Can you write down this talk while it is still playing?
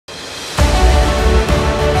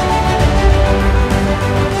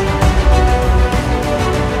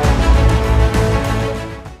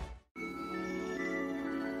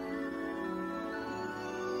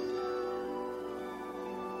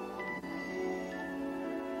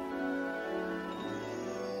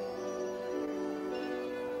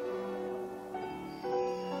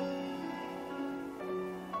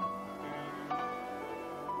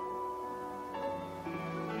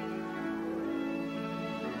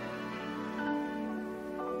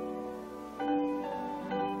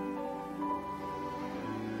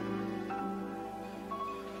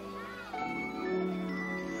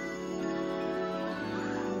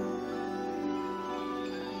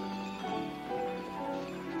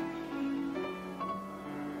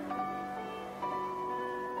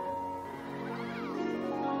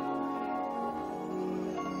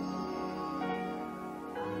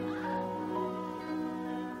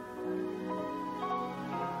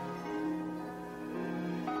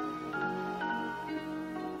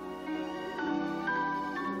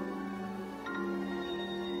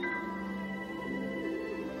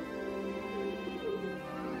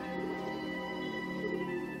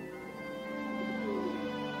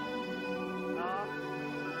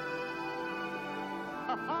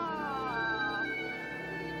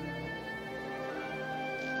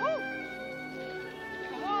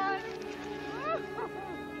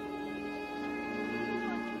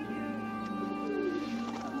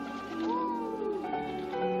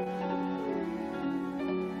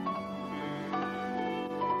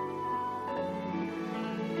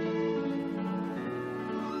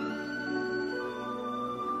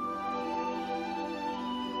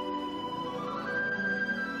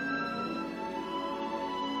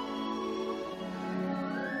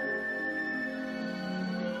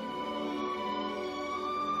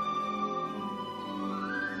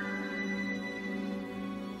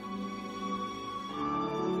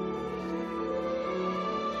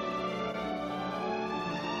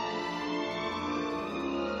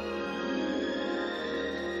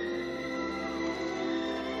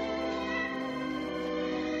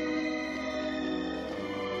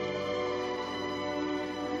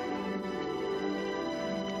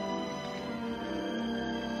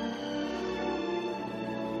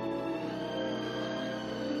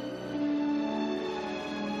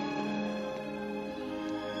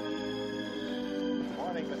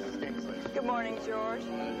Good morning, George. Good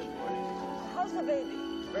morning. How's the baby?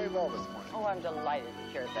 Very well this morning. Oh, I'm delighted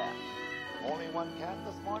to hear that. Only one cat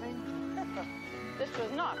this morning? This was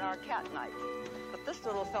not our cat night, but this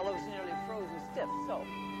little fellow's nearly frozen stiff, so.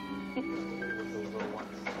 With those little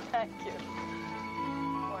ones. Thank you.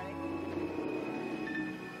 Morning.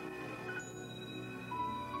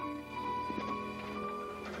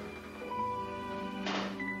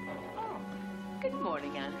 Oh, good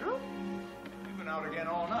morning, Andrew. You've been out again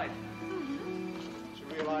all night. Did you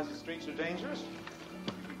realize the streets are dangerous?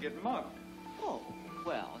 You could get mugged. Oh,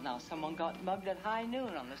 well, now someone got mugged at high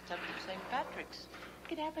noon on the steps of St. Patrick's. It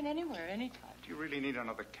could happen anywhere, anytime. Do you really need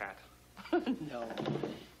another cat? No,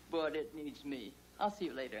 but it needs me. I'll see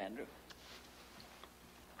you later, Andrew.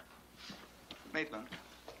 Maitland.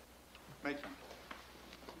 Maitland.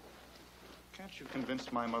 Can't you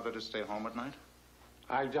convince my mother to stay home at night?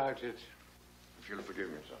 I doubt it. If you'll forgive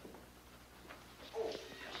me, son. Oh,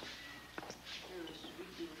 you're a sweet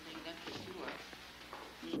little thing, that's what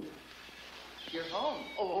you are. You're home.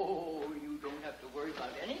 Oh, you don't have to worry about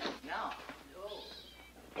anything now. No.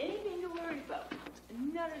 Anything to worry about.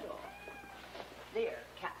 Not at all. There,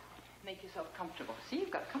 cat. Make yourself comfortable. See,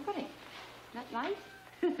 you've got company. Isn't that nice?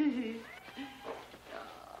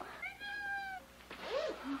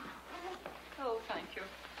 Oh, thank you.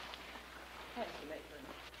 Thank you, Maitland.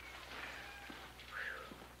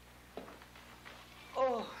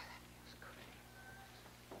 Oh, that was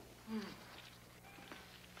good.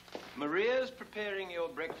 Maria's preparing your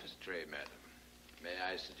breakfast tray, madam. May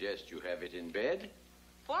I suggest you have it in bed?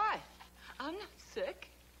 Why? I'm not sick.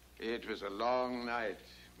 It was a long night,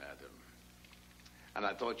 madam. And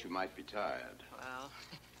I thought you might be tired. Well,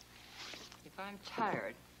 if I'm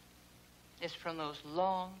tired, it's from those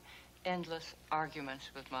long, endless arguments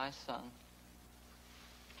with my son.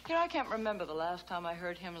 You know, I can't remember the last time I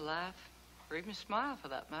heard him laugh, or even smile, for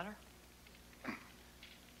that matter.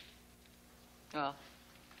 Well,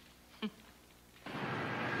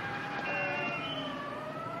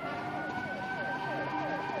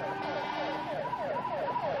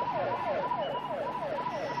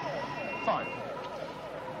 Fine.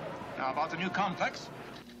 Now, about the new complex.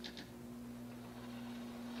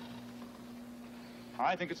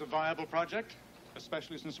 I think it's a viable project,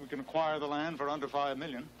 especially since we can acquire the land for under $5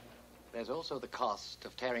 million. There's also the cost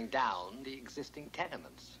of tearing down the existing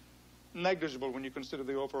tenements. Negligible when you consider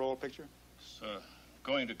the overall picture. It's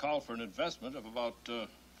going to call for an investment of about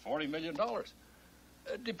 $40 million,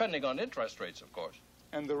 depending on interest rates, of course.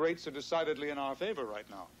 And the rates are decidedly in our favor right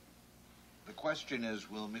now. The question is,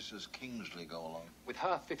 will Mrs. Kingsley go along? With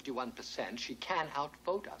her 51%, she can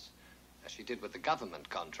outvote us, as she did with the government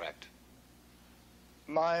contract.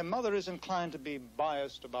 My mother is inclined to be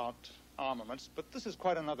biased about armaments, but this is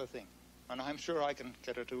quite another thing. And I'm sure I can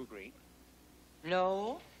get her to agree.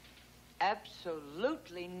 no,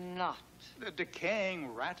 absolutely not. The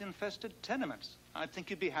decaying, rat-infested tenements. I think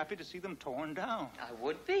you'd be happy to see them torn down. I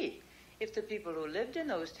would be, if the people who lived in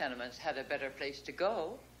those tenements had a better place to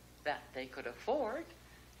go that they could afford.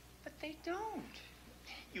 But they don't.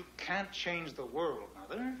 You can't change the world,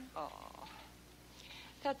 Mother. Oh,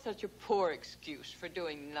 that's such a poor excuse for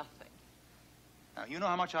doing nothing. Now, you know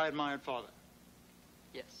how much I admired Father.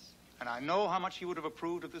 Yes. And I know how much he would have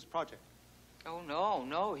approved of this project. Oh,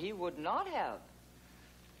 no, he would not have.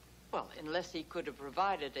 Well, unless he could have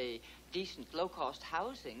provided a decent, low-cost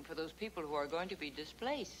housing for those people who are going to be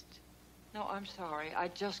displaced. No, I'm sorry. I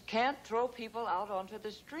just can't throw people out onto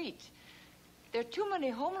the street. There are too many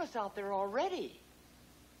homeless out there already.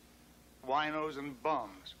 Winos and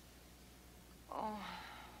bums. Oh.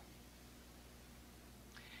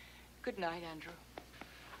 Good night, Andrew.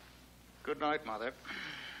 Good night, Mother.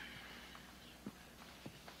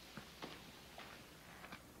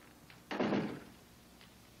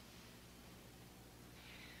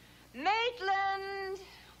 Maitland!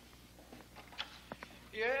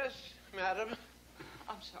 Yes, madam.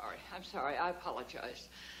 I'm sorry. I apologize.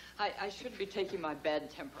 I shouldn't be taking my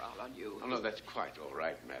bad temper out on you. Oh, no, that's quite all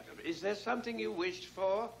right, madam. Is there something you wished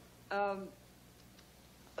for?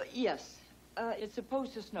 Yes. It's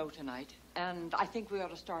supposed to snow tonight, and I think we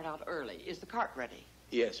ought to start out early. Is the cart ready?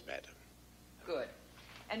 Yes, madam. Good.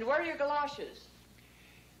 And where are your galoshes?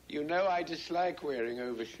 You know I dislike wearing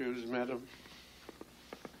overshoes, madam.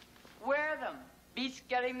 Wear them. Beats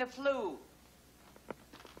getting the flu.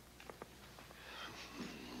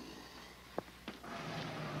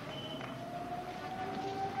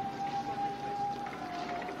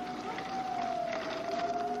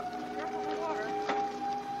 Careful with water.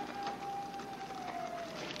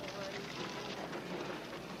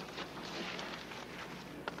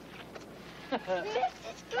 Mrs.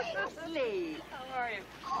 Kingsley. How are you?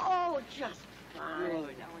 Oh, just fine. Good.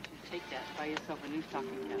 I want you to take that. Buy yourself a new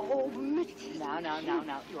stocking cap. Oh, Mrs. Now.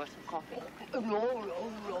 You want some coffee?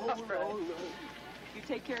 No. You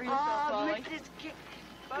take care of yourself, Polly. Mrs.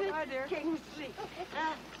 Bye-bye, dear. Kingsley.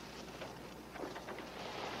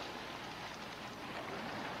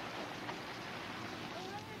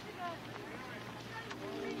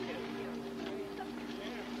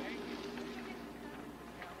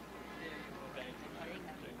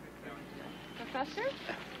 Professor,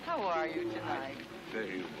 how are you tonight?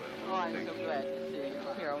 Very well. Oh, I'm so glad to see you.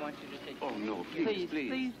 Here, I want you to take Oh, this. no, please.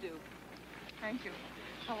 Please do. Thank you.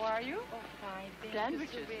 How are you? Oh, fine. Thank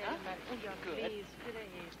Sandwiches, you so very huh? much. Oh, yeah, Good. please. Good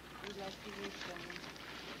ahead. Would like to eat some.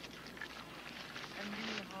 I'm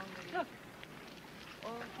really hungry. Look.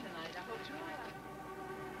 Oh, tonight, I hope you like it.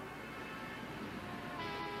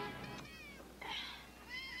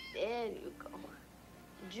 There you go.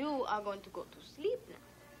 You are going to go to sleep now.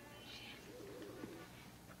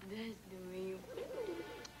 That's the way you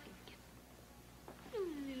a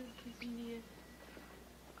little kiss in the ear.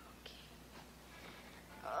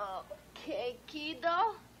 Okay,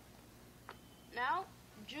 kiddo. Now,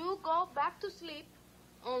 you go back to sleep.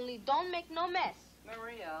 Only don't make no mess.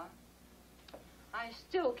 Maria, I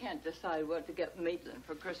still can't decide what to get Maitland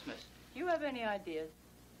for Christmas. Do you have any ideas?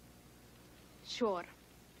 Sure.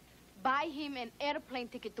 Buy him an airplane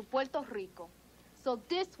ticket to Puerto Rico. So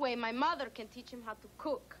this way my mother can teach him how to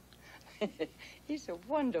cook. He's a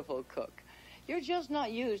wonderful cook. You're just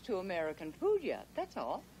not used to American food yet, that's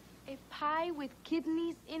all. A pie with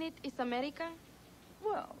kidneys in it is American?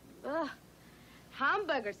 Well, Ugh.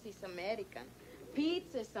 Hamburgers is American.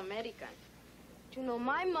 Pizza is American. You know,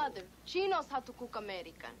 my mother, she knows how to cook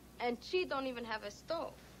American. And she don't even have a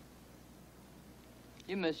stove.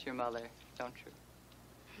 you miss your mother, don't you?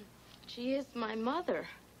 She is my mother.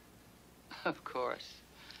 Of course.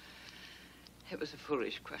 It was a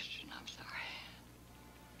foolish question, I'm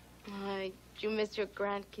sorry. You miss your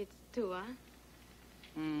grandkids too, huh?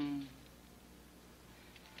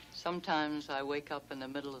 Sometimes I wake up in the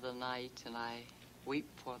middle of the night and I weep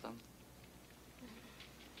for them.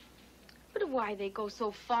 But why they go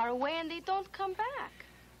so far away and they don't come back?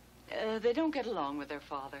 They don't get along with their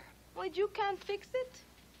father. Well, you can't fix it.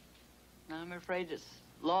 I'm afraid it's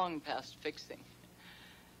long past fixing.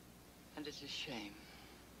 And it's a shame.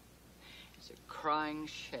 It's a crying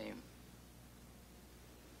shame.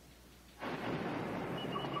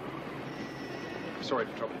 Sorry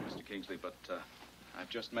to trouble you, Mr. Kingsley, but I've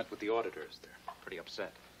just met with the auditors. They're pretty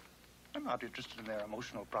upset. I'm not interested in their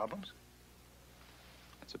emotional problems.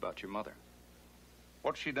 It's about your mother.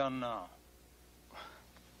 What's she done now?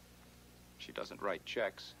 She doesn't write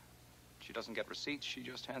checks. She doesn't get receipts. She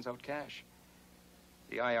just hands out cash.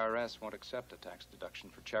 The IRS won't accept a tax deduction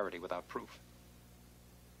for charity without proof.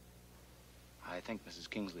 I think Mrs.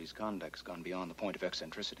 Kingsley's conduct's gone beyond the point of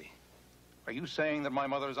eccentricity. Are you saying that my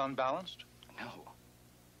mother is unbalanced?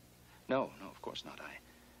 No, of course not.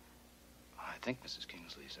 I think Mrs.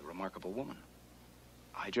 Kingsley's a remarkable woman.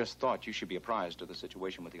 I just thought you should be apprised of the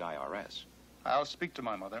situation with the IRS. I'll speak to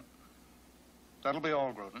my mother. That'll be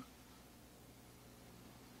all, Groden.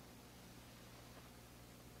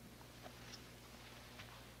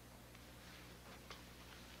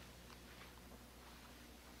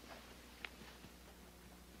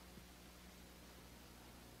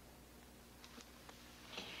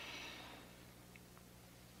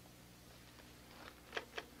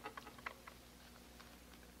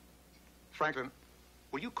 Franklin,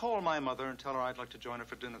 will you call my mother and tell her I'd like to join her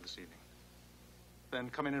for dinner this evening? Then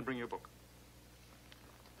come in and bring your book.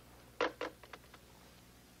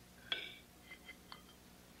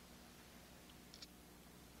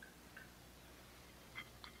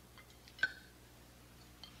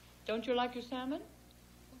 Don't you like your salmon?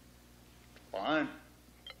 Fine.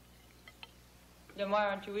 Then why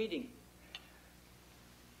aren't you eating?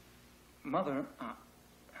 Mother,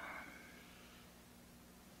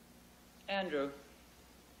 Andrew,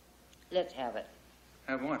 let's have it.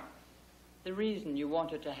 Have what? The reason you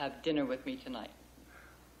wanted to have dinner with me tonight.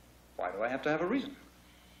 Why do I have to have a reason?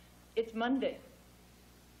 It's Monday.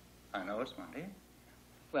 I know it's Monday.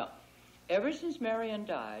 Well, ever since Marion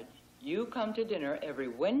died, you come to dinner every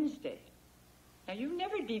Wednesday. Now, you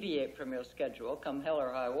never deviate from your schedule, come hell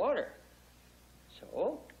or high water.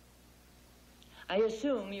 So, I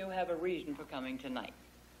assume you have a reason for coming tonight.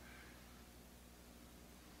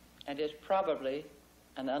 And it's probably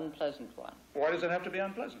an unpleasant one. Why does it have to be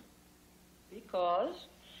unpleasant? Because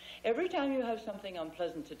every time you have something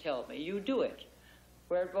unpleasant to tell me, you do it,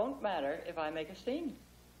 where it won't matter if I make a scene.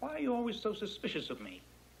 Why are you always so suspicious of me?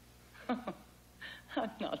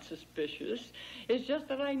 I'm not suspicious. It's just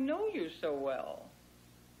that I know you so well.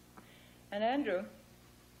 And Andrew,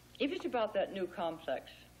 if it's about that new complex,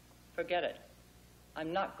 forget it.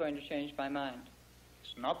 I'm not going to change my mind.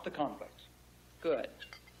 It's not the complex. Good.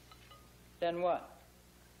 Then what?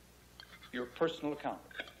 Your personal account.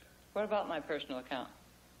 What about my personal account?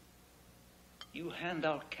 You hand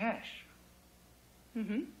out cash.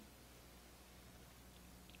 Mm-hmm.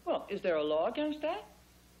 Well, is there a law against that?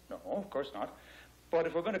 No, of course not. But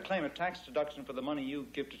if we're going to claim a tax deduction for the money you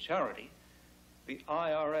give to charity, the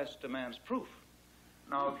IRS demands proof.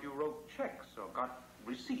 Now, if you wrote checks or got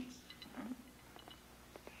receipts...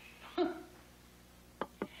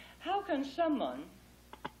 How can someone,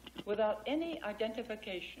 without any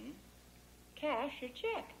identification, cash a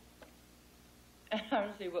check? And I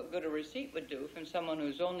don't see what good a receipt would do from someone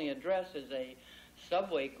whose only address is a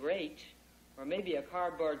subway grate or maybe a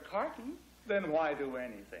cardboard carton. Then why do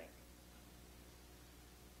anything?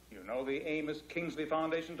 You know the Amos Kingsley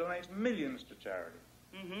Foundation donates millions to charity.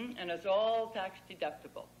 Mm-hmm, and it's all tax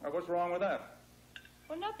deductible. Now, what's wrong with that?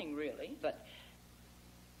 Well, nothing really, but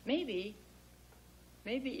maybe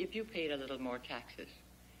if you paid a little more taxes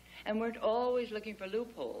and weren't always looking for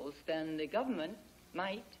loopholes, then the government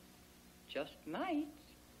might, just might,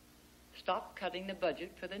 stop cutting the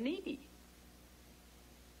budget for the needy.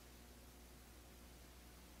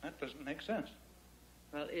 That doesn't make sense.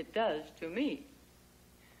 Well, it does to me.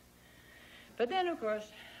 But then, of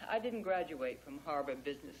course, I didn't graduate from Harvard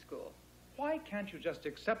Business School. Why can't you just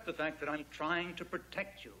accept the fact that I'm trying to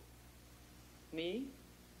protect you? Me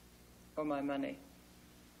or my money?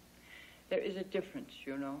 There is a difference,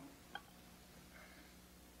 you know.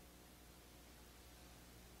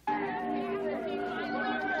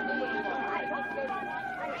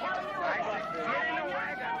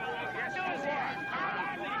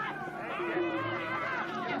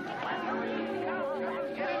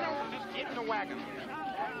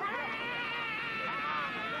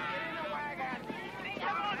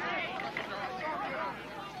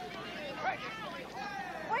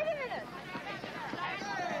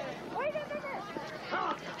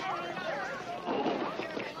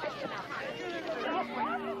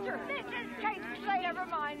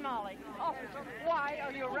 Why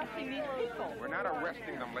are you arresting these people? We're not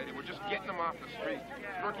arresting them, lady. We're just getting them off the street.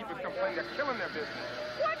 Storekeepers complain they're killing their business.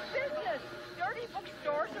 What business? Dirty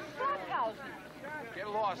bookstores and frat houses. Get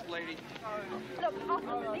lost, lady. Look,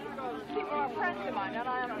 Oscar, these people are friends of mine, and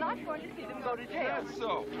I am not going to see them go to jail. That's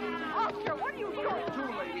so. Oscar, what are you doing?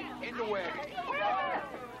 Two, lady. In the way. Wait a minute.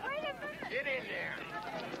 Wait a minute. Get in there.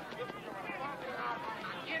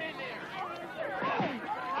 Get in there.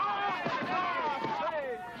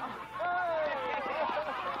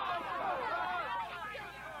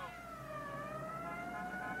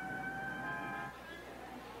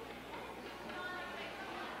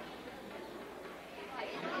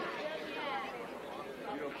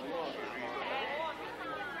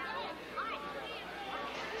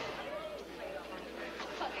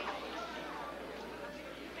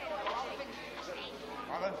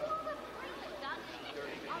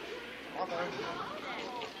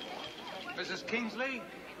 Mrs. Kingsley?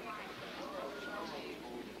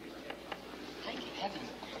 Thank heaven.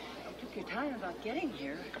 You took your time about getting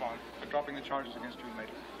here. Come on. We're dropping the charges against you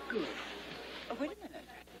later. Good. Oh, wait a minute.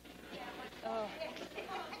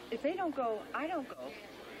 If they don't go, I don't go.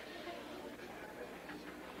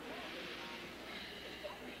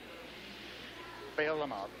 Bail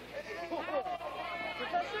them out.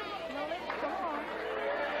 Professor, Molly, come on.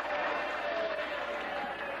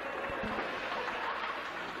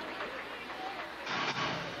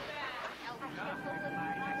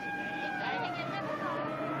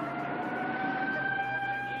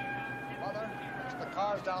 Mother, the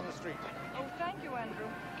car's down the street. Oh, thank you, Andrew.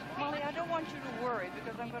 Molly, I don't want you to worry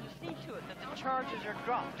because I'm going to see to it that the charges are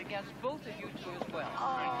dropped against both of you two as well. Oh.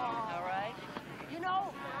 All right? You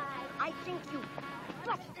know, I think you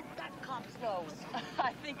busted that cop's nose.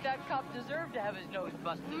 I think that cop deserved to have his nose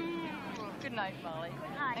busted. Good night, Molly.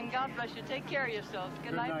 Good night. And God bless you. Take care of yourselves.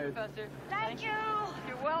 Good night, Professor. Thank you.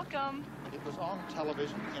 You're welcome. It was on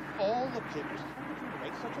television in all the papers. You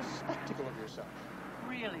make such a spectacle of yourself.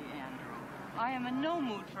 Really, Andrew, I am in no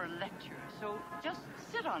mood for a lecture, so just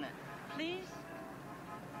sit on it, please.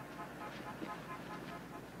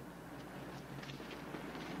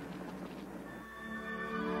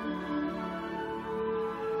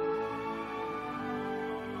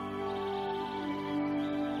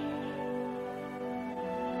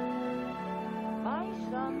 My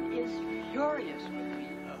son is furious with me.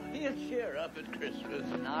 He'll cheer up at Christmas.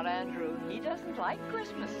 Not Andrew. He doesn't like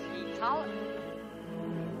Christmas. He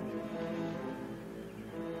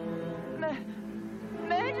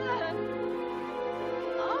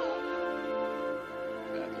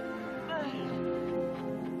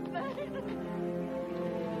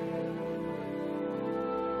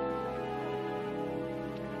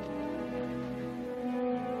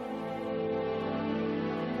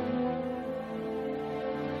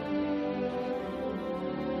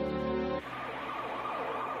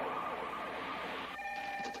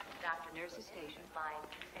There's the station.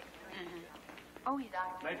 Oh, yes.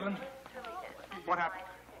 Leibman, what happened?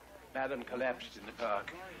 Madam collapsed in the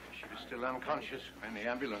park. She was still unconscious when the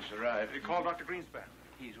ambulance arrived. You called Dr. Greenspan.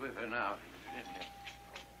 He's with her now.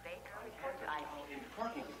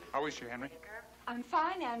 How is she, Henry? I'm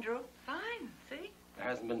fine, Andrew. Fine, see? There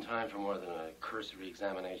hasn't been time for more than a cursory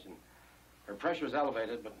examination. Her pressure is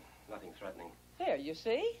elevated, but nothing threatening. There, you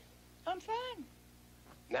see? I'm fine.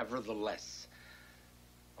 Nevertheless,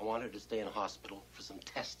 I want her to stay in hospital for some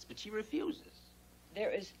tests, but she refuses. There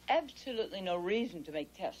is absolutely no reason to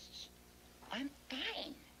make tests. I'm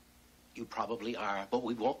fine. You probably are, but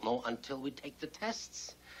we won't know until we take the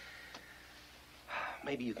tests.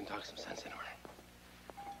 Maybe you can talk some sense into her.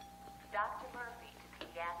 Dr. Murphy to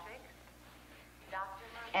pediatrics. Dr.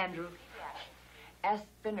 Murphy. Andrew, ask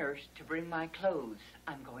the nurse to bring my clothes.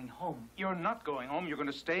 I'm going home. You're not going home. You're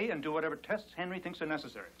going to stay and do whatever tests Henry thinks are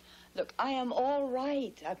necessary. Look, I am all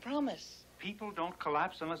right. I promise. People don't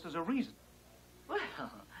collapse unless there's a reason. Well,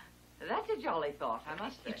 that's a jolly thought, I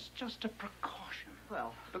must say. It's just a precaution.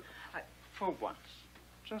 Well, look, for once,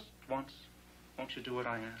 just once, won't you do what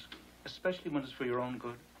I ask? Especially when it's for your own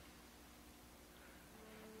good.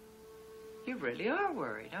 You really are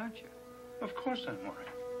worried, aren't you? Of course I'm worried.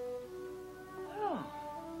 Oh.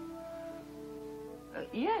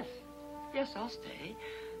 Yes. Yes, I'll stay.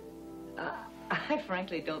 I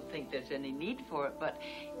frankly don't think there's any need for it, but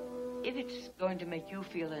if it's going to make you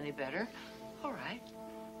feel any better, all right.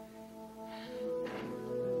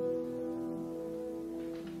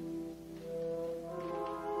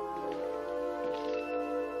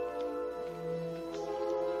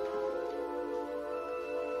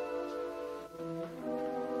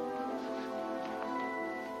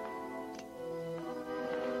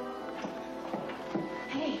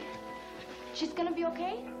 Hey, she's gonna be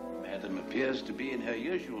okay? Madam appears to be in her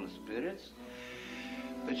usual spirits,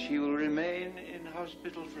 but she will remain in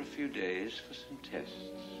hospital for a few days for some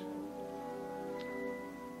tests.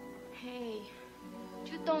 Hey,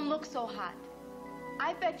 you don't look so hot.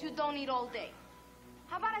 I bet you don't eat all day.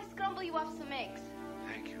 How about I scramble you up some eggs?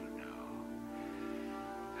 Thank you, no.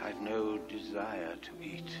 I've no desire to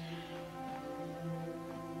eat.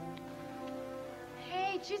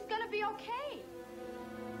 Hey, she's gonna be okay.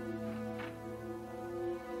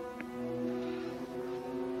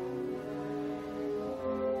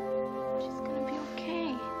 She's gonna be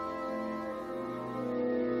okay.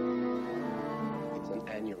 It's an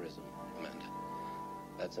aneurysm, Amanda.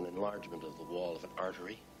 That's an enlargement of the wall of an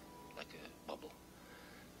artery, like a bubble.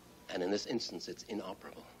 And in this instance, it's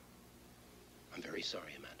inoperable. I'm very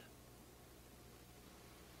sorry, Amanda.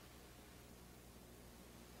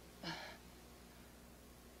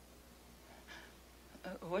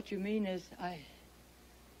 What you mean is I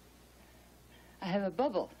have a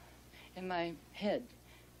bubble in my head,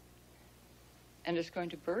 and it's going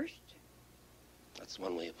to burst? That's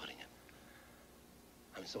one way of putting it.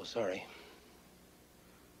 I'm so sorry.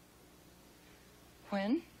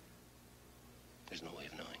 When? There's no way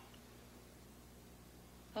of knowing.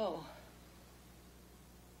 Oh.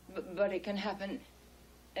 But it can happen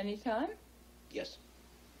anytime? Yes.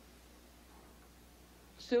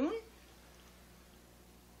 Soon?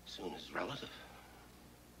 Soon is relative.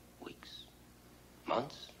 Weeks.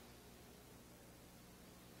 Months.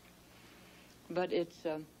 But it's,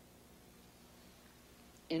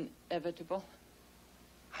 inevitable.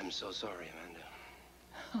 I'm so sorry,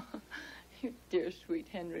 Amanda. You dear, sweet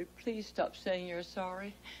Henry, please stop saying you're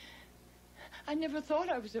sorry. I never thought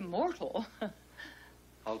I was immortal.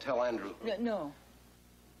 I'll tell Andrew. No.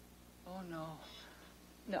 Oh, no.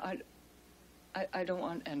 No, I don't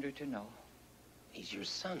want Andrew to know. He's your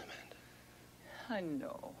son, Amanda. I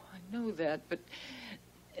know that, but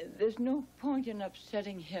there's no point in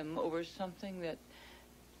upsetting him over something that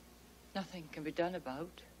nothing can be done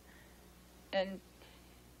about. And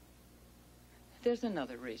there's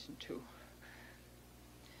another reason, too.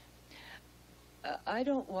 I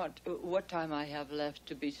don't want what time I have left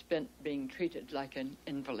to be spent being treated like an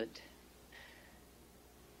invalid.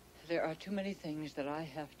 There are too many things that I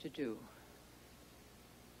have to do.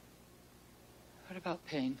 What about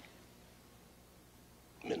pain?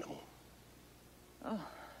 Minimal. Oh,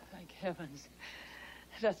 thank heavens.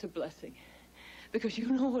 That's a blessing. Because you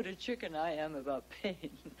know what a chicken I am about pain.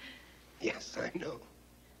 Yes, I know.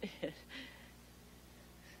 Yes.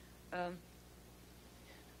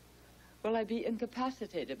 Will I be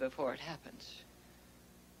incapacitated before it happens?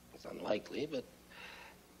 It's unlikely, but...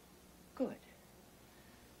 Good.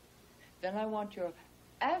 Then I want your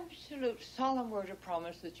absolute solemn word of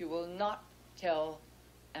promise that you will not tell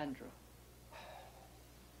Andrew.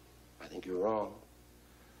 I think you're wrong.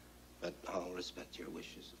 But I'll respect your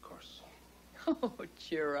wishes, of course. Oh,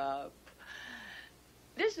 cheer up.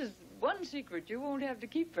 This is one secret you won't have to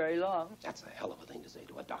keep very long. That's a hell of a thing to say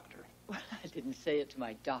to a doctor. Well, I didn't say it to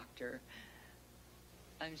my doctor.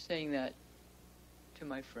 I'm saying that to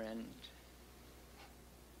my friend.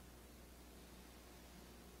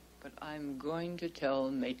 But I'm going to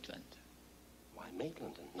tell Maitland. Why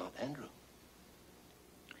Maitland and not Andrew?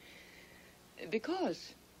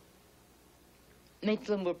 Because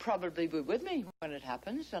Maitland will probably be with me when it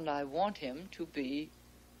happens, and I want him to be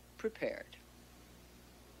prepared.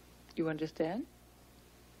 You understand?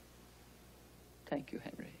 Thank you,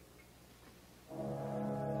 Henry.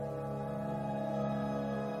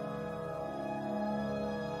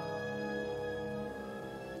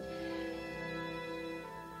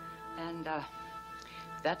 And,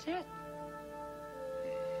 that's it.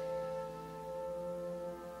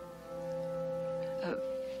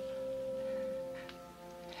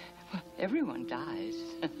 Well, everyone dies.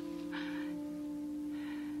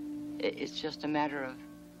 It's just a matter of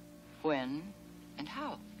when and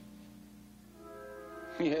how.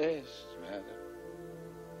 Yes, madam.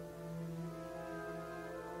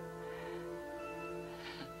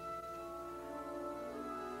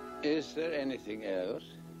 Is there anything else?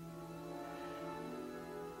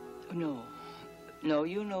 No. No,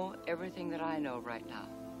 you know everything that I know right now.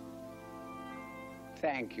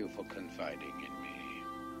 Thank you for confiding in me.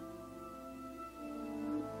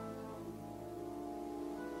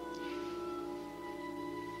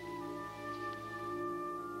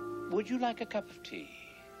 Would you like a cup of tea?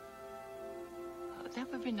 Oh, that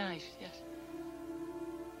would be nice, yes.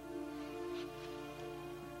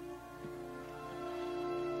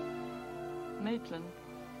 Maitland.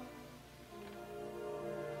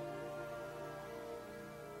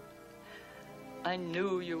 I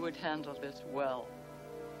knew you would handle this well.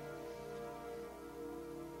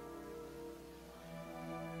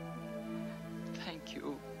 Thank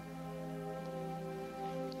you.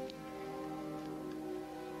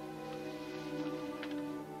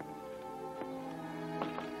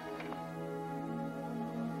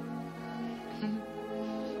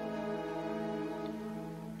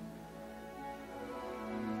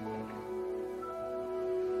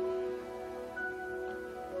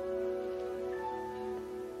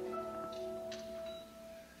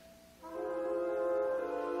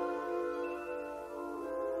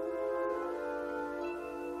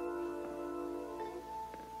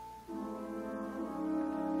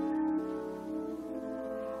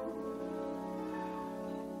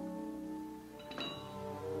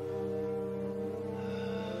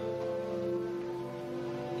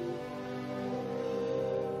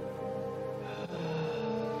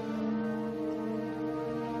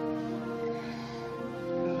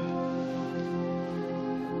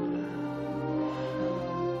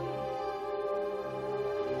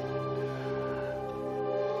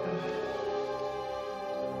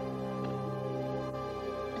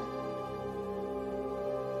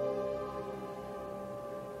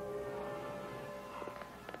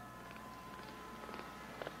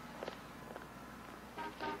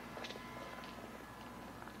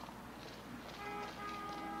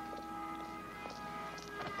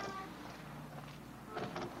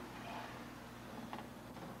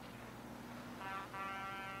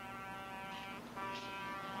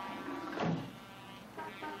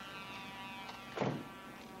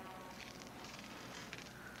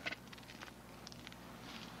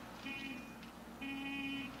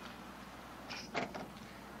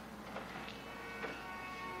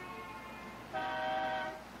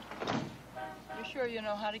 Sure you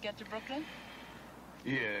know how to get to Brooklyn?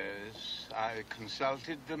 Yes, I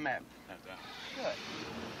consulted the map, madam. Good.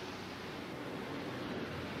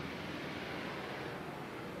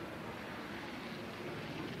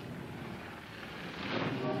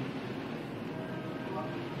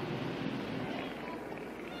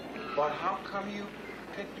 But how come you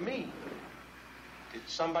picked me? Did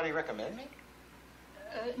somebody recommend me?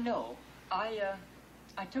 No. I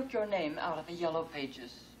took your name out of the yellow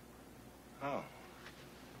pages. Oh.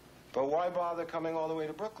 But why bother coming all the way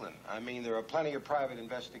to Brooklyn? I mean, there are plenty of private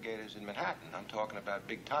investigators in Manhattan. I'm talking about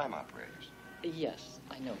big-time operators. Yes,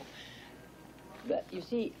 I know. But, you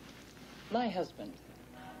see, my husband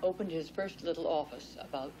opened his first little office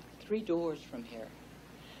about 3 doors from here.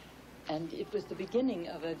 And it was the beginning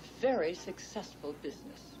of a very successful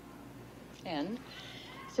business. And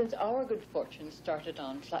since our good fortune started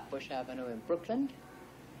on Flatbush Avenue in Brooklyn,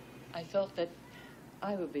 I felt that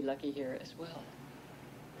I would be lucky here as well.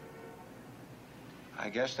 I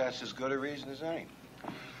guess that's as good a reason as any.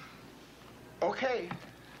 Okay.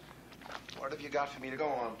 What have you got for me to go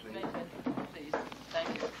on, please? Nathan, please.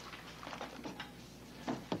 Thank you.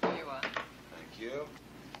 Here you are. you.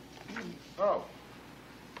 Oh.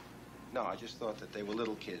 No, I just thought that they were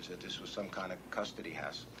little kids, that this was some kind of custody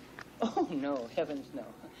hassle. Oh, no, heavens no.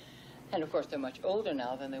 And of course, they're much older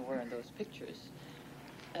now than they were in those pictures.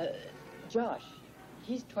 Josh,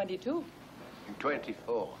 he's 22. I'm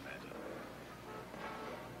 24, madam.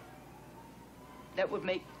 That would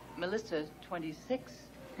make Melissa 26.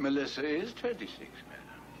 Melissa is 26, madam.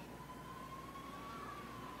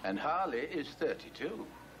 And Harley is 32.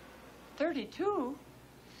 32?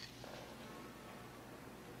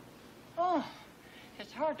 Oh,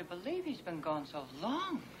 it's hard to believe he's been gone so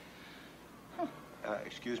long. Huh.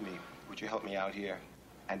 Excuse me, would you help me out here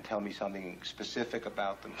and tell me something specific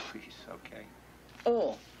about them, please, okay?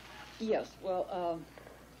 Oh, yes, well,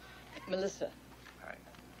 Melissa. Hi.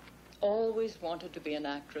 Always wanted to be an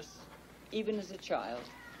actress, even as a child.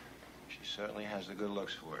 She certainly has the good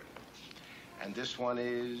looks for it. And this one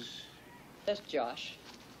is? That's Josh.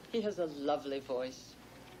 He has a lovely voice,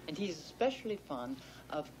 and he's especially fond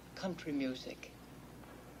of country music.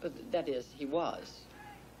 But that is, he was.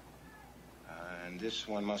 And this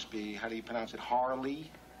one must be, how do you pronounce it,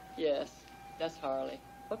 Harley? Yes, that's Harley.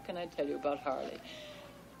 What can I tell you about Harley?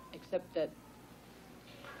 Except that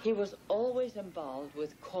he was always involved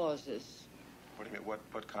with causes. What do you mean,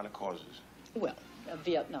 what kind of causes? Well,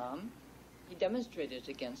 Vietnam. He demonstrated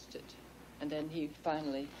against it. And then he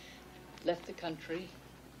finally left the country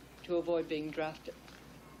to avoid being drafted.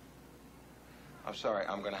 I'm sorry,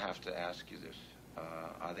 I'm going to have to ask you this.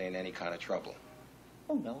 Are they in any kind of trouble?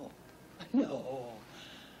 Oh, no. No.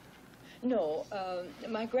 No,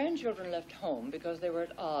 my grandchildren left home because they were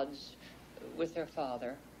at odds with their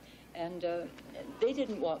father. And they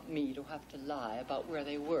didn't want me to have to lie about where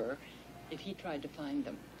they were if he tried to find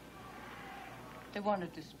them. They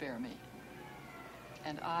wanted to spare me.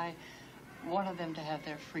 And I wanted them to have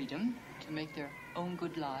their freedom to make their own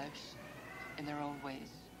good lives in their own ways.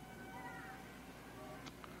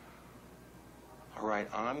 All right,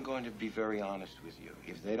 I'm going to be very honest with you.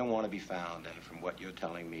 If they don't want to be found, and from what you're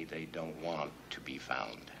telling me, they don't want to be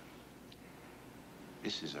found,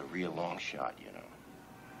 this is a real long shot, you know.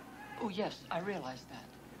 Oh, yes, I realize that.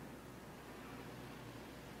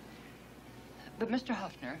 But, Mr.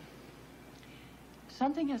 Huffner,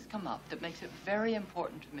 something has come up that makes it very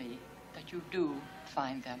important to me that you do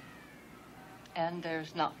find them. And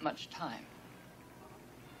there's not much time.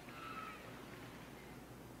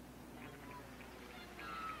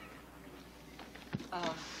 Let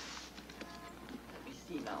me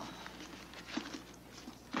see now.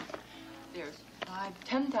 There's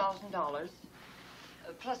 $10,000,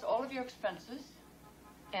 plus all of your expenses,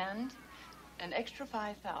 and an extra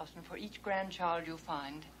 $5,000 for each grandchild you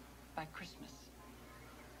find by Christmas.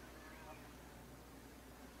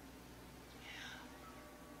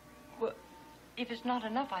 Well, if it's not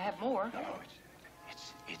enough, I have more. No,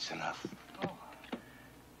 it's enough. Oh,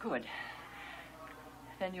 good.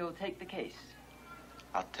 Then you'll take the case.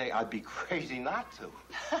 I'd be crazy not to.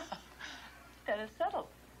 That is settled.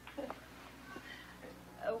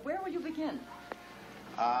 Where will you begin?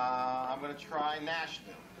 I'm going to try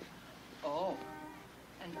Nashville. Oh,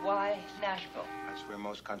 and why Nashville? That's where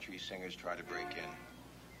most country singers try to break in.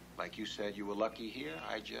 Like you said, you were lucky here.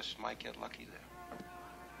 I just might get lucky there.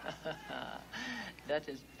 That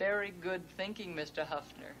is very good thinking, Mr.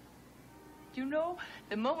 Huffner. Do you know,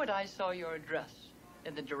 the moment I saw your address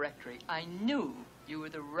in the directory, I knew you were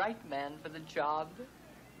the right man for the job.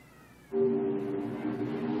 You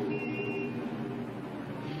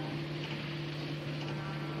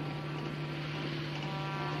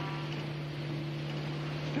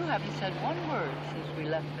haven't said one word since we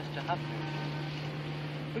left Mr. Huffner.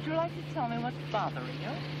 Would you like to tell me what's bothering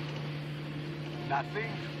you?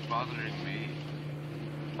 Nothing's bothering me.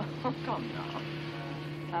 Oh, come now.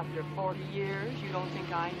 After 40 years, you don't think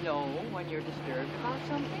I know when you're disturbed about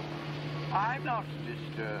something? I'm not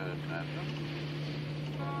disturbed, madam.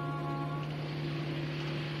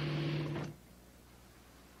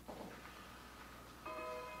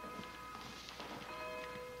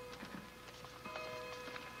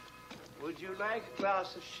 Would you like a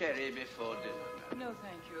glass of sherry before dinner, madam? No,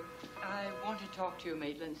 thank you. I want to talk to you,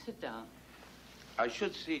 Maitland. Sit down. I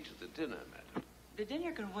should see to the dinner, madam. The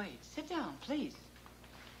dinner can wait. Sit down, please.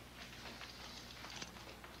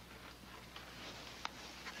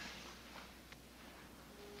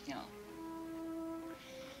 Now,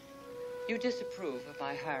 you disapprove of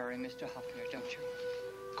my hiring Mr. Huffner, don't you?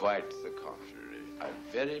 Quite the contrary. I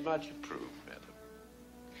very much approve, madam.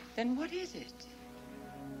 Then what is it?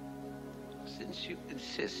 Since you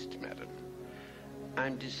insist, madam,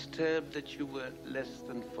 I'm disturbed that you were less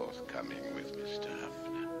than forthcoming with Mr.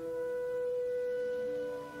 Huffner.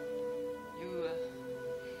 You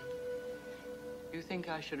think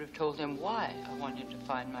I should have told him why I wanted to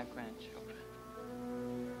find my grandchildren?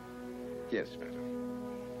 Yes, madam.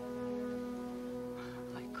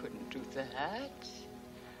 I couldn't do that.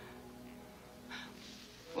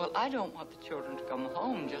 Well, I don't want the children to come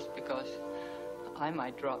home just because I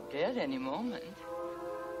might drop dead any moment.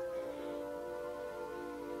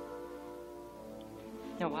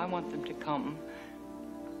 No, I want them to come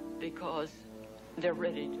because they're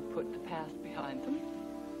ready to put the past behind them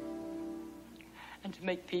and to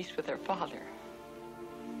make peace with their father.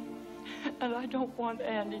 And I don't want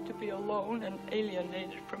Andy to be alone and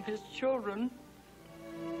alienated from his children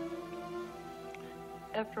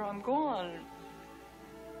after I'm gone.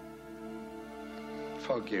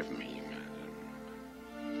 Forgive me,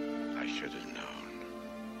 madam. I should have known.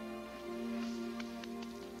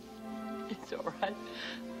 It's all right.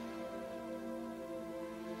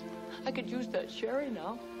 I could use that sherry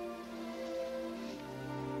now.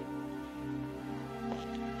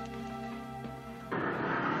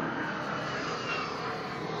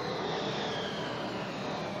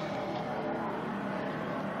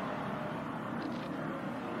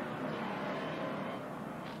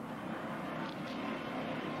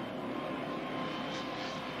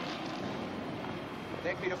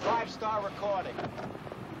 Take me to 5-star recording.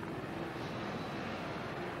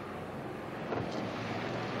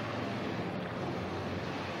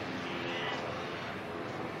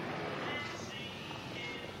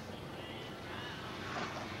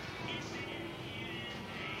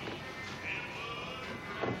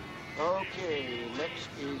 Okay, next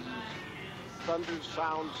is Thunder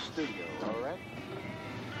Sound Studio, all right?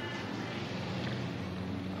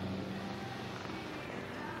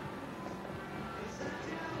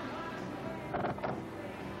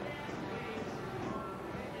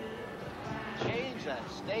 Change that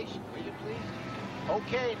station, will you please?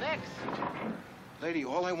 Okay, next. Lady,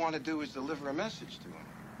 all I want to do is deliver a message to him.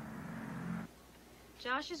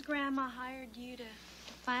 Josh's grandma hired you to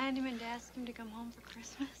find him and to ask him to come home for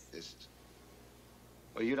Christmas?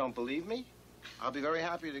 Well, you don't believe me? I'll be very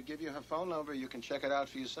happy to give you her phone number. You can check it out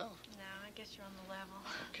for yourself. No, I guess you're on the level.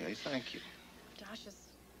 Okay, thank you. Josh is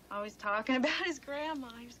always talking about his grandma.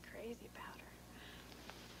 He was crazy about her.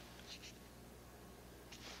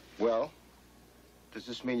 Well, does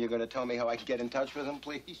this mean you're going to tell me how I can get in touch with him,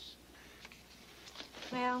 please?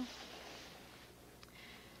 Well,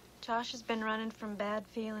 Josh has been running from bad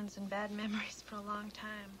feelings and bad memories for a long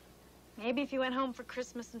time. Maybe if he went home for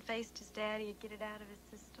Christmas and faced his daddy, he'd get it out of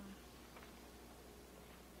his system.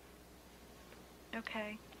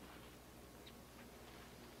 Okay.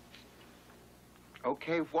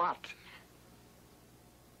 Okay, what?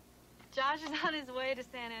 Josh is on his way to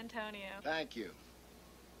San Antonio. Thank you.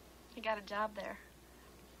 He got a job there.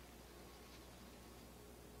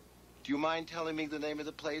 Do you mind telling me the name of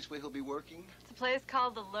the place where he'll be working? It's a place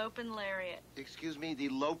called the Lopin' Lariat. Excuse me, the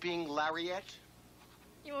Loping Lariat?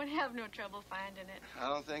 You won't have no trouble finding it. I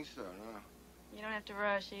don't think so, no. You don't have to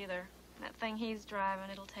rush either. That thing he's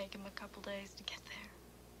driving, it'll take him a couple days to get there.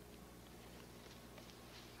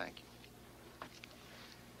 Thank you.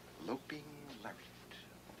 Loping Lariat.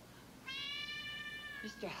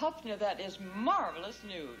 Mr. Huffner, that is marvelous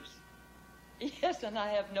news. Yes, and I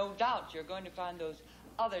have no doubt you're going to find those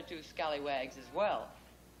other two scallywags as well.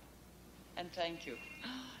 And thank you.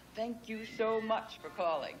 Thank you so much for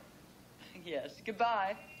calling. Yes,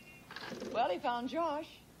 goodbye. Well, he found Josh.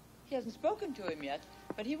 He hasn't spoken to him yet,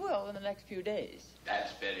 but he will in the next few days.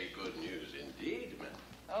 That's very good news indeed, ma'am.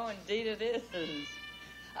 Oh, indeed it is.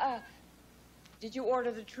 Did you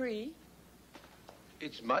order the tree?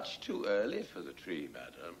 It's much too early for the tree,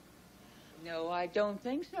 madam. No, I don't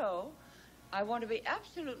think so. I want to be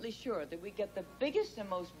absolutely sure that we get the biggest and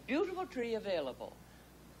most beautiful tree available.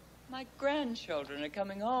 My grandchildren are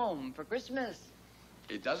coming home for Christmas.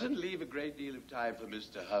 It doesn't leave a great deal of time for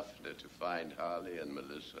Mr. Huffner to find Harley and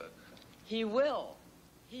Melissa. He will.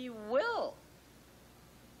 He will.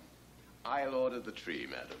 I'll order the tree,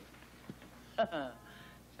 madam.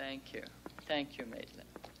 Thank you. Thank you, Maitland.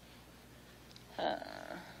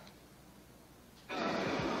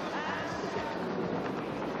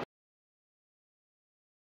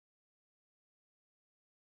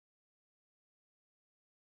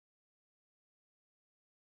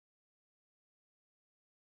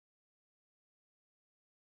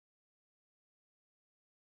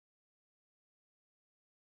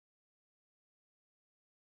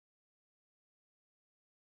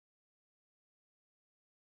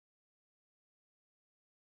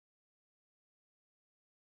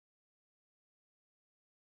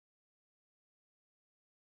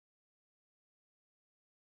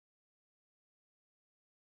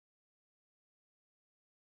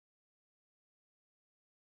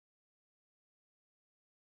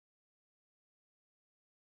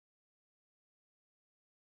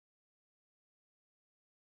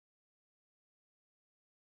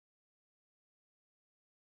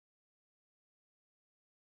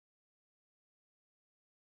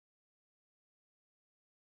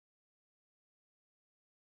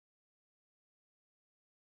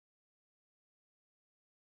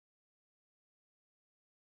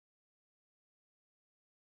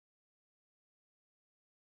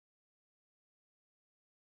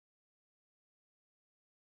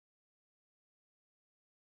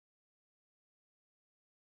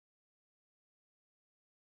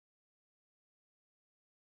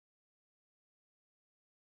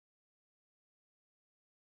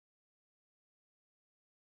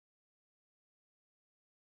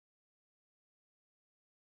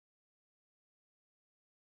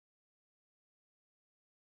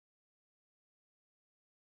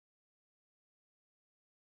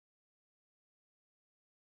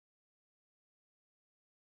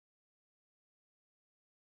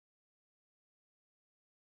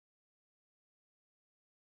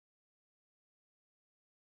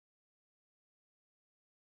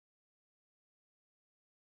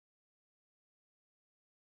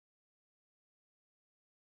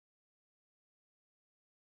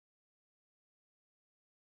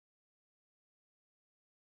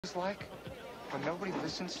 is like? When nobody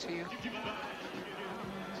listens to you?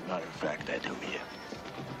 As a matter of fact, I do here.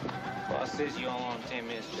 Boss says you all on 10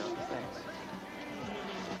 minutes, Joe. Thanks.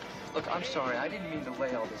 Look, I'm sorry. I didn't mean to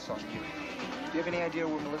lay all this on you. Do you have any idea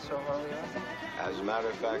where Melissa or Harley are? As a matter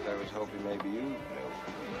of fact, I was hoping maybe you knew.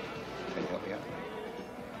 Can you help me out?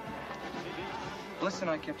 Melissa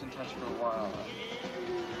and I kept in touch for a while.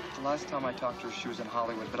 The last time I talked to her, she was in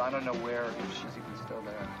Hollywood, but I don't know where, if she's even still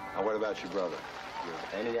there. Now, what about your brother? You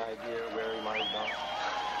have any idea where he might have gone?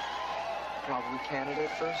 Probably Canada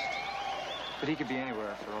at first, but he could be anywhere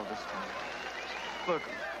after all this time. Look,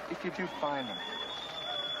 if you do find them,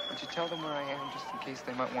 would you tell them where I am just in case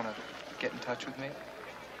they might want to get in touch with me?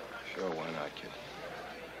 Sure, why not, kid?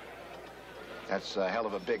 That's a hell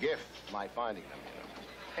of a big if, my finding them,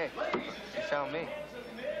 you know. Hey, you found me.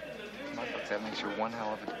 In my book, that makes you one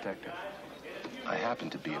hell of a detective. I happen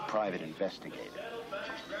to be a private investigator.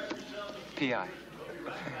 P.I.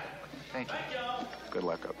 Thank you. Good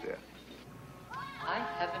luck up there. I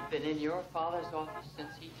haven't been in your father's office since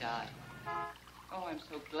he died. Oh, I'm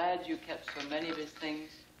so glad you kept so many of his things.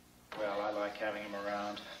 Well, I like having him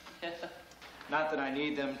around. Not that I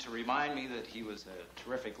need them to remind me that he was a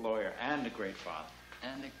terrific lawyer and a great father.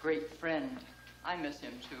 And a great friend. I miss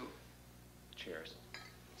him, too. Cheers.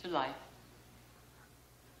 To life.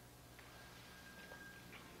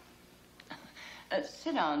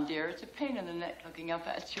 Sit down, dear. It's a pain in the neck looking up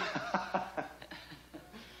at you.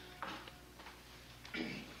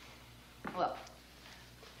 Well,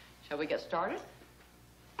 shall we get started?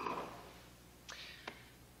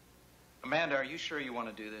 Amanda, are you sure you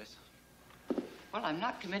want to do this? Well, I'm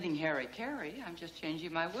not committing Harry-Carey. I'm just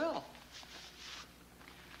changing my will.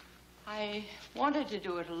 I wanted to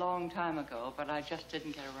do it a long time ago, but I just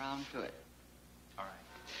didn't get around to it. All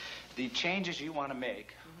right. The changes you want to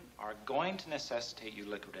make are going to necessitate you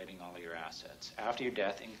liquidating all of your assets after your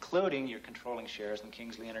death, including your controlling shares in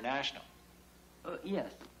Kingsley International.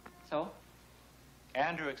 Yes. So?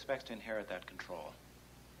 Andrew expects to inherit that control.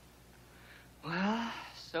 Well,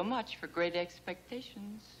 so much for great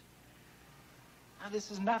expectations. Now,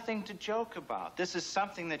 this is nothing to joke about. This is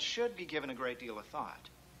something that should be given a great deal of thought.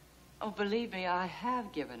 Oh, believe me, I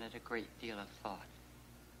have given it a great deal of thought.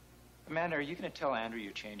 Amanda, are you going to tell Andrew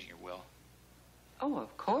you're changing your will? Oh,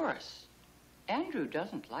 of course. Andrew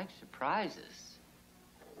doesn't like surprises.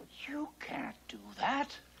 You can't do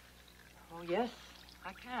that. Oh, yes,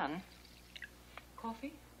 I can.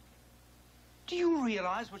 Coffee? Do you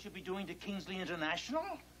realize what you'll be doing to Kingsley International?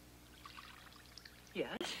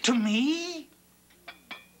 Yes. To me?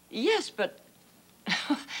 Yes, but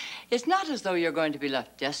it's not as though you're going to be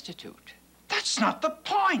left destitute. That's not the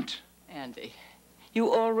point. Andy,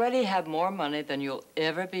 you already have more money than you'll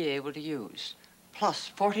ever be able to use.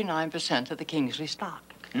 Plus 49% of the Kingsley stock.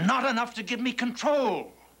 Not enough to give me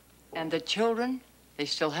control. And the children, they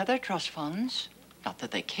still have their trust funds. Not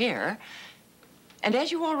that they care. And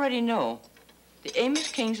as you already know, the Amos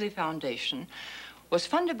Kingsley Foundation was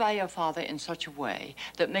funded by your father in such a way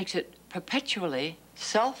that makes it perpetually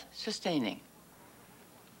self-sustaining.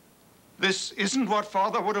 This isn't what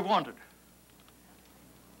Father would have wanted.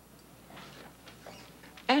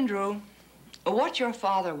 Andrew, what your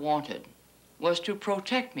father wanted was to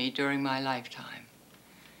protect me during my lifetime.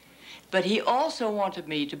 But he also wanted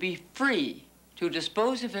me to be free to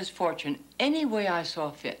dispose of his fortune any way I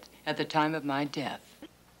saw fit at the time of my death.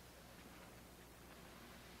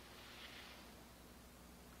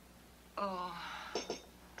 Oh,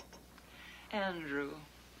 Andrew,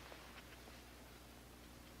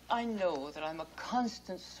 I know that I'm a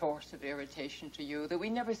constant source of irritation to you, that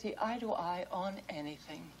we never see eye to eye on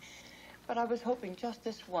anything. But I was hoping just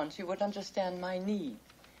this once you would understand my need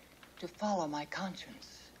to follow my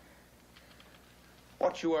conscience.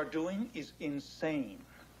 What you are doing is insane.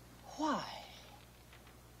 Why?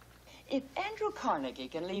 If Andrew Carnegie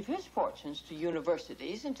can leave his fortunes to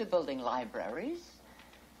universities and to building libraries,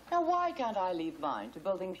 now why can't I leave mine to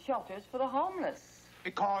building shelters for the homeless?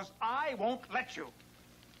 Because I won't let you.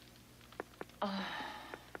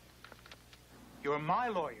 You're my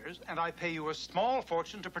lawyers, and I pay you a small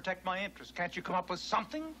fortune to protect my interests. Can't you come up with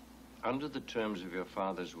something? Under the terms of your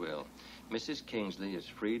father's will, Mrs. Kingsley is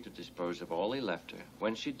free to dispose of all he left her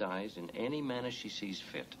when she dies in any manner she sees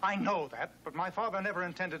fit. I know that, but my father never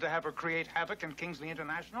intended to have her create havoc in Kingsley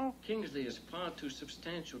International. Kingsley is far too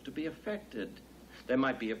substantial to be affected. There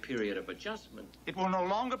might be a period of adjustment. It will no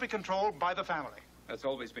longer be controlled by the family. That's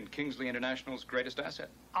always been Kingsley International's greatest asset.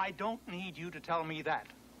 I don't need you to tell me that.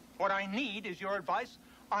 What I need is your advice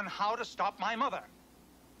on how to stop my mother.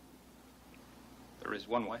 There is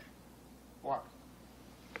one way. What?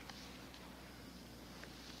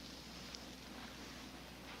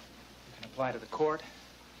 apply to the court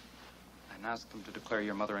and ask them to declare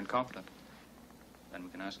your mother incompetent. Then we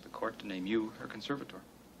can ask the court to name you her conservator.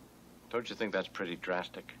 Don't you think that's pretty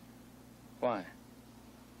drastic? Why?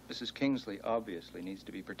 Mrs. Kingsley obviously needs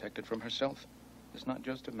to be protected from herself. It's not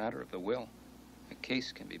just a matter of the will. A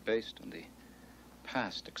case can be based on the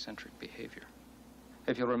past eccentric behavior.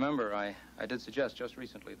 If you'll remember, I did suggest just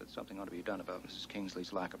recently that something ought to be done about Mrs.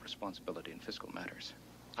 Kingsley's lack of responsibility in fiscal matters.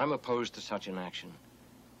 I'm opposed to such an action.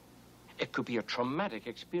 It could be a traumatic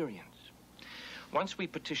experience. Once we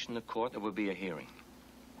petition the court, there will be a hearing.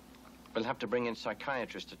 We'll have to bring in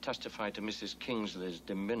psychiatrists to testify to Mrs. Kingsley's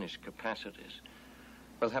diminished capacities.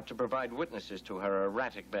 We'll have to provide witnesses to her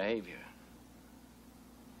erratic behavior.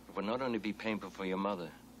 It will not only be painful for your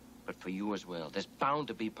mother, but for you as well. There's bound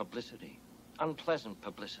to be publicity, unpleasant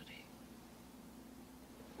publicity.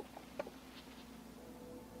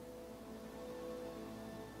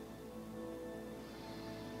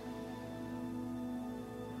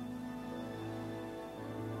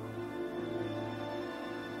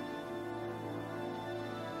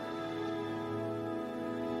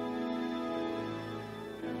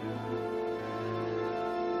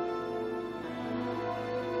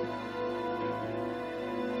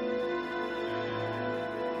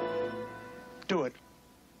 Do it.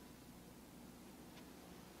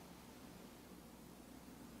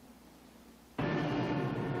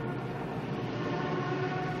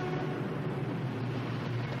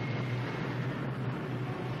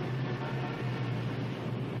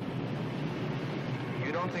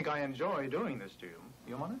 You don't think I enjoy doing this to you,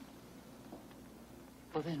 you want it?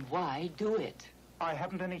 Well, then why do it? I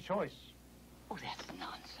haven't any choice. Oh, that's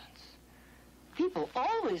nonsense. People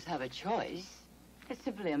always have a choice. It's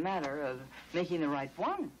simply a matter of making the right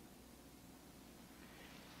one.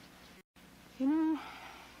 You know,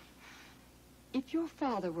 if your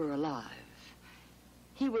father were alive,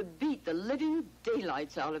 he would beat the living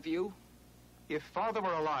daylights out of you. If Father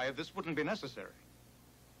were alive, this wouldn't be necessary.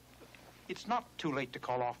 It's not too late to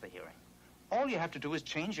call off the hearing. All you have to do is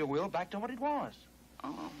change your will back to what it was.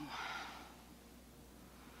 Oh.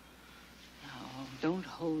 Now, don't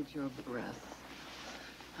hold your breath.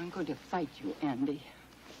 I'm going to fight you, Andy.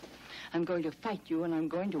 I'm going to fight you, and I'm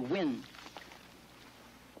going to win.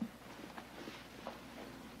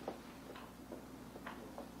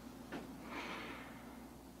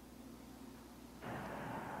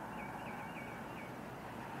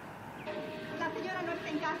 La señora no está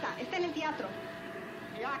en casa. Está en el teatro.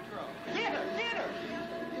 Teatro? Theater.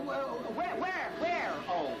 Where?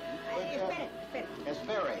 Oh. Espere.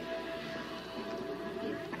 Espere.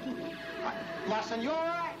 La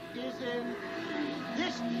señora is in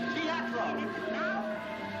this teatro. Now.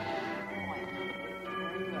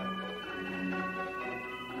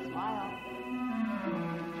 Smile.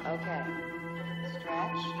 Okay.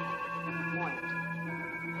 Stretch. Point.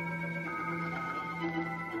 Okay.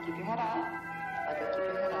 Keep your head up. Okay, keep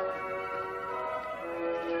your head up.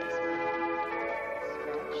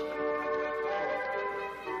 Stretch.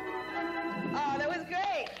 Oh, that was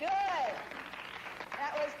great. Good.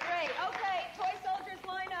 That was great. Okay, toy soldiers,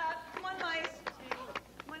 line up. Come on, mice.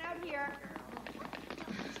 Come on out here.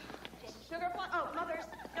 Sugar plum. Oh, mothers.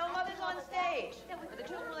 No, mothers on stage. The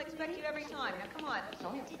children will expect you every time. Now, come on.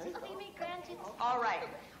 All right.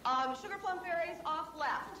 Sugar plum fairies off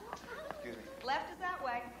left. Excuse me. Left is that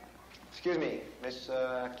way. Excuse me, Miss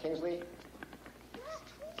Kingsley?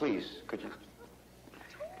 Please, could you?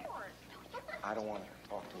 I don't want to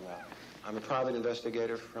talk too loud. I'm a private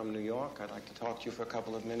investigator from New York. I'd like to talk to you for a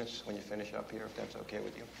couple of minutes when you finish up here, if that's okay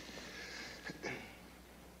with you.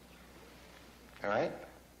 All right?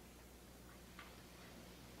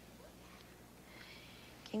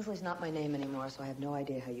 Kingsley's not my name anymore, so I have no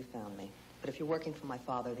idea how you found me. But if you're working for my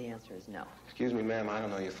father, the answer is no. Excuse me, ma'am, I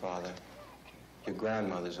don't know your father. Your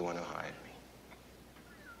grandmother's the one who hired me.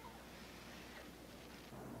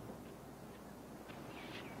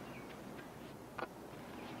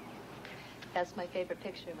 That's my favorite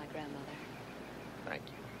picture of my grandmother. Thank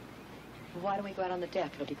you. Why don't we go out on the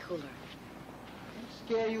deck? It'll be cooler.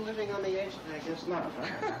 Scare you living on the edge? I guess not,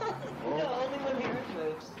 huh? No, only when the earth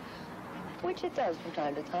moves. Which it does from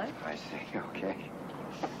time to time. I see, okay.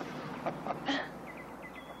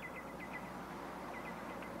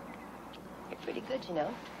 You're pretty good, you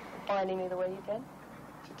know, finding me the way you did.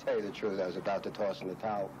 To tell you the truth, I was about to toss in the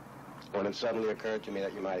towel when it suddenly occurred to me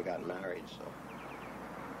that you might have gotten married, so...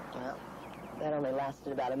 Well, that only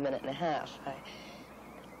lasted about a minute and a half. I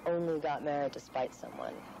only got married to spite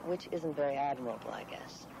someone, which isn't very admirable, I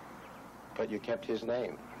guess. But you kept his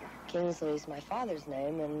name. Kingsley's my father's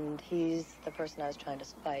name, and he's the person I was trying to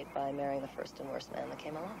spite by marrying the first and worst man that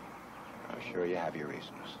came along. I'm sure you have your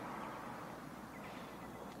reasons.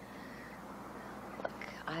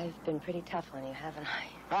 I've been pretty tough on you, haven't I?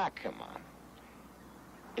 Ah, come on.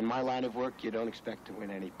 In my line of work, you don't expect to win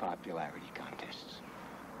any popularity contests.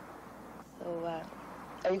 So,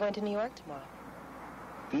 are you going to New York tomorrow?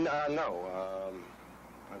 No.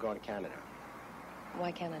 I'm going to Canada.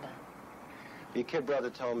 Why Canada? Your kid brother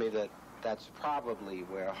told me that that's probably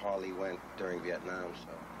where Harley went during Vietnam, so...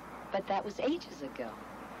 But that was ages ago.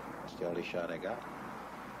 It's the only shot I got.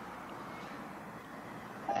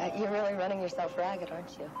 You're really running yourself ragged,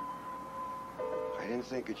 aren't you? I didn't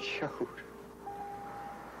think it showed.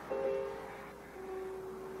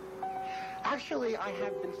 Actually, I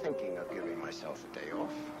have been thinking of giving myself a day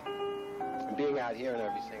off. And being out here and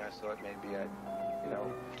everything, I thought maybe I'd,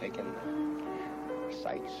 take in the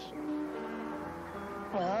sights.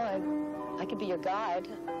 Well, I could be your guide.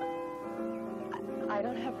 I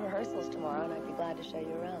don't have rehearsals tomorrow, and I'd be glad to show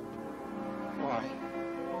you around. Why?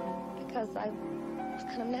 Because I was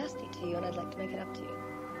kind of nasty to you, and I'd like to make it up to you.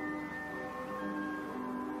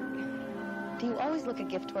 Do you always look a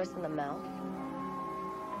gift horse in the mouth?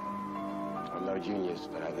 I'm no genius,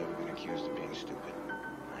 but I've never been accused of being stupid.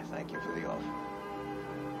 I thank you for the offer.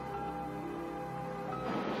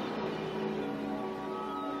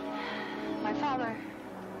 My father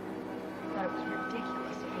thought it was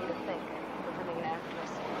ridiculous of me to think of becoming an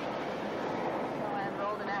actress. So I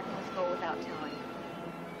enrolled in acting school without telling.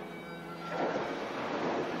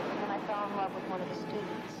 And then I fell in love with one of the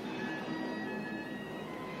students.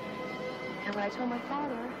 And when I told my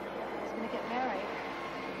father I was going to get married,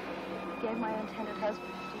 he gave my intended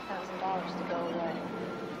husband $50,000 to go away.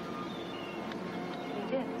 He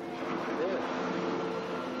did. Good.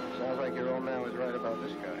 Sounds like your old man was right about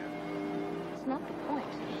this guy. It's not the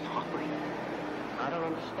point. Sorry. I don't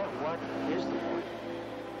understand. What is the point?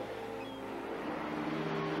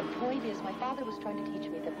 The point is, my father was trying to teach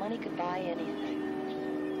me that money could buy anything,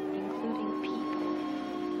 including people.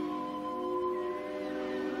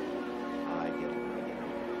 I get it.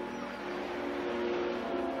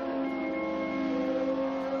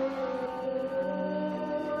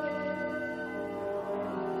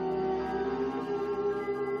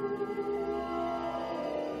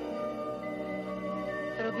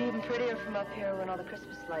 It'll be even prettier from up here when all the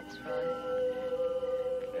Christmas lights are on.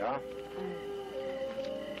 Yeah?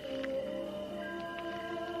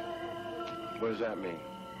 What does that mean?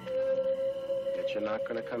 That you're not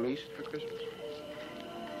going to come east for Christmas?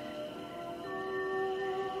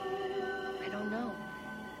 I don't know.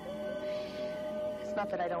 It's not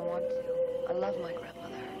that I don't want to. I love my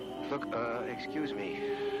grandmother. Look, excuse me.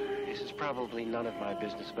 This is probably none of my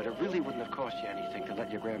business, but it really wouldn't have cost you anything to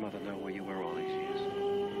let your grandmother know where you were all these years.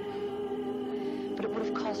 But it would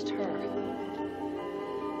have cost her.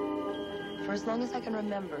 For as long as I can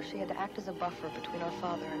remember, she had to act as a buffer between our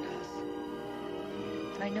father and us.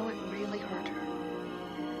 And I know it really hurt her.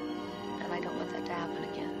 And I don't want that to happen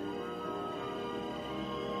again.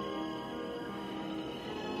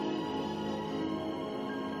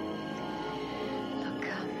 Look,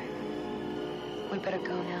 we better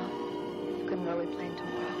go now. You've got an early plane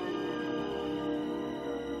tomorrow.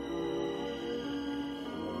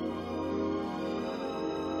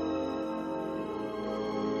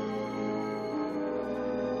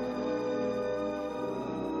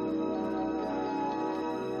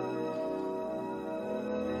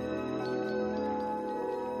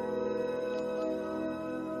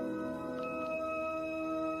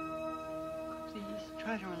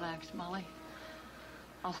 Try to relax, Molly.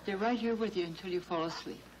 I'll stay right here with you until you fall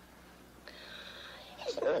asleep.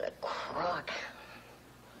 Isn't it a crock?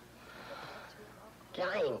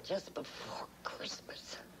 Dying just before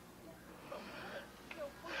Christmas.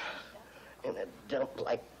 In a dump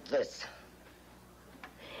like this.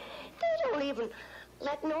 They don't even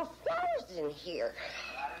let no flowers in here.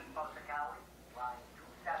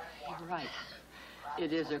 You're right.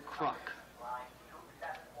 It is a crock.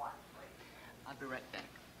 I'll be right back.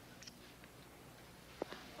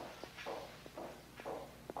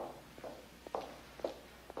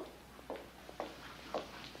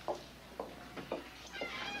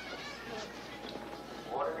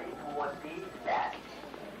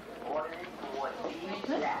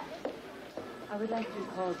 I would like to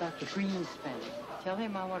call Dr. Greenspan. Tell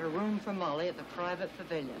him I want a room for Molly at the private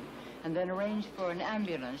pavilion, and then arrange for an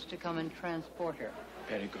ambulance to come and transport her.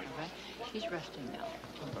 Very good. All right? She's resting now.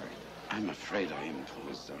 Don't worry. I'm afraid I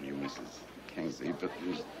imposed on you, Mrs. Kingsley, but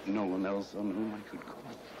there's no one else on whom I could call.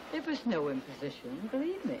 It was no imposition,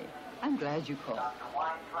 believe me. I'm glad you called. Dr.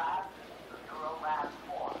 Weintraub, the Neurolab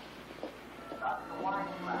 4. Dr.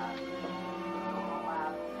 Weintraub,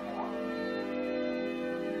 Neurolab 4.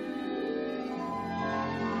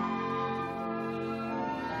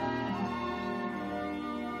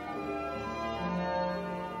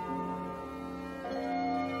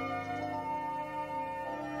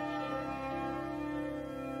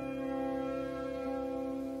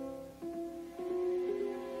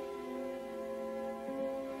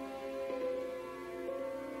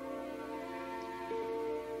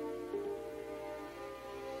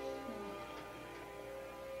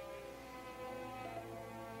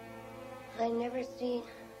 I never seen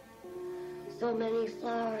so many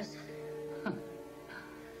flowers.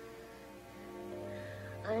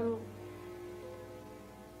 I'm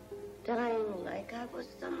dying like I was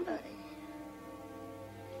somebody.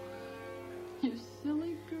 You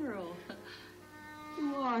silly girl.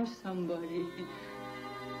 You are somebody.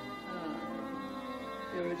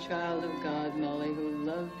 You're a child of God, Molly, who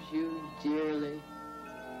loves you dearly.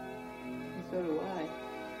 And so do I.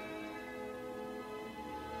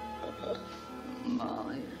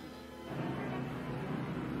 Molly.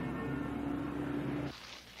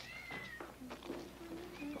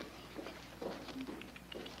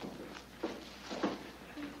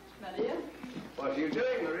 Maria? What are you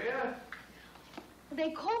doing, Maria? They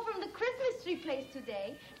called from the Christmas tree place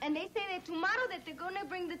today, and they say that tomorrow that they're going to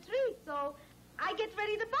bring the tree, so I get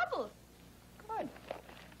ready the bubbles. Good.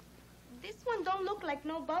 This one don't look like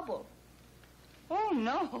no bubble. Oh,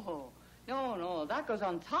 no. No, that goes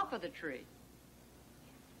on top of the tree.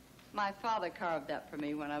 My father carved that for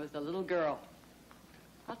me when I was a little girl.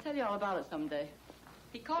 I'll tell you all about it someday.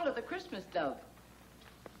 He called it the Christmas dove.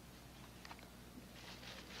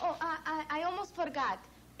 Oh, I almost forgot.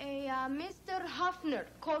 Mr. Huffner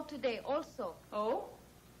called today also. Oh?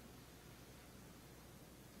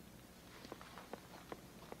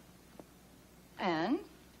 And?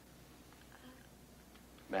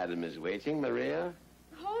 Madam is waiting, Maria.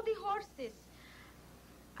 Hold the horses.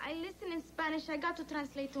 I listen in Spanish. I got to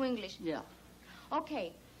translate to English. Yeah.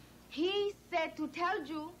 Okay. He said to tell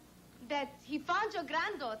you that he found your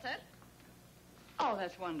granddaughter. Oh,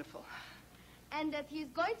 that's wonderful. And that he's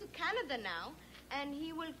going to Canada now, and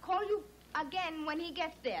he will call you again when he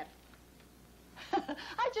gets there.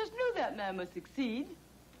 I just knew that man would succeed.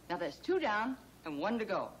 Now there's 2 down and 1 to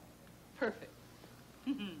go. Perfect.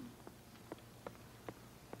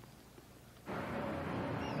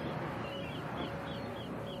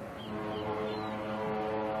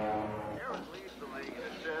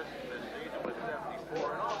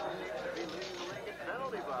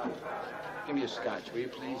 Give me a scotch, will you,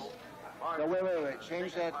 please? No, wait.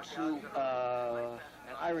 Change that to an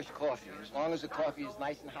Irish coffee, as long as the coffee is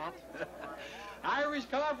nice and hot. Irish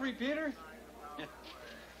coffee, Peter.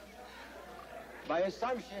 My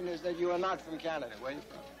assumption is that you are not from Canada. Where are you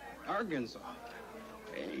from? Arkansas.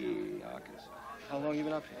 Hey, Arkansas. How long you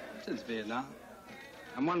been up here? Since Vietnam.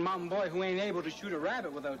 I'm one mountain boy who ain't able to shoot a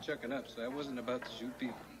rabbit without chucking up, so I wasn't about to shoot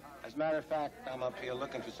people. As a matter of fact, I'm up here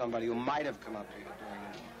looking for somebody who might have come up here during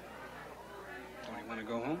the war. Don't you want to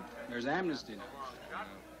go home? There's amnesty now.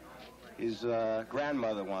 His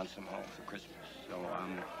grandmother wants him home for Christmas, so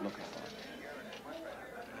I'm looking for him.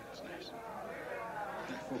 That's nice.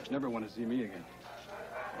 Folks never want to see me again.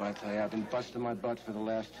 Well, I tell you, I've been busting my butt for the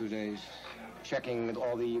last 2 days, checking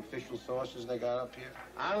all the official sources they got up here.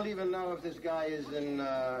 I don't even know if this guy is in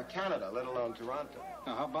Canada, let alone Toronto.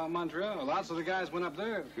 Now, how about Montreal? Lots of the guys went up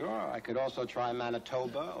there. Sure, I could also try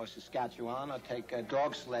Manitoba or Saskatchewan or take a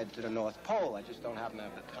dog sled to the North Pole. I just don't happen to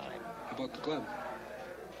have the time. How about the club?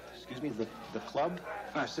 Excuse me, the club?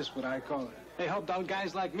 That's just what I call it. They helped out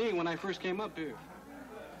guys like me when I first came up here.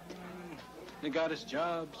 They got us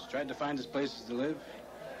jobs, tried to find us places to live.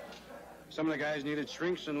 Some of the guys needed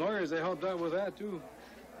shrinks and lawyers. They helped out with that, too.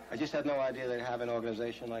 I just had no idea they'd have an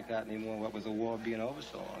organization like that anymore. What with the war being over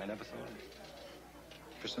so long, I never thought of it.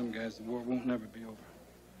 For some guys, the war won't never be over.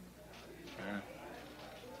 Yeah.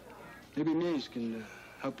 Maybe Mays can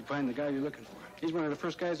help you find the guy you're looking for. He's one of the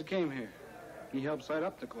first guys that came here. He helped set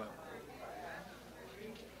up the club.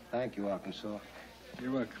 Thank you, Arkansas.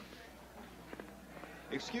 You're welcome.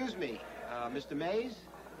 Excuse me, Mr. Mays?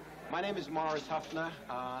 My name is Morris Huffner.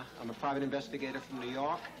 I'm a private investigator from New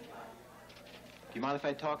York. Do you mind if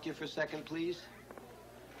I talk to you for a second, please?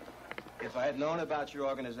 If I had known about your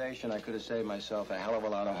organization, I could have saved myself a hell of a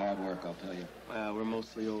lot of hard work, I'll tell you. Well, we're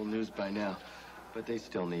mostly old news by now, but they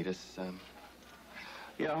still need us.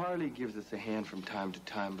 Yeah, Harley gives us a hand from time to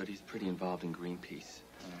time, but he's pretty involved in Greenpeace.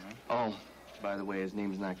 Oh, by the way, his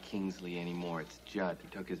name's not Kingsley anymore. It's Judd. He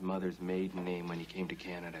took his mother's maiden name when he came to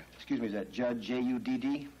Canada. Excuse me, is that Judd,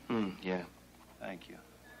 J-U-D-D? Yeah. Thank you.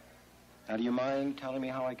 Now, do you mind telling me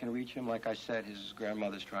how I can reach him? Like I said, his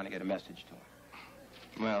grandmother's trying to get a message to him.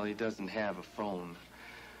 Well, he doesn't have a phone.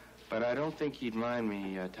 But I don't think he'd mind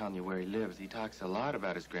me telling you where he lives. He talks a lot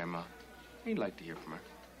about his grandma. He'd like to hear from her.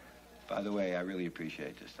 By the way, I really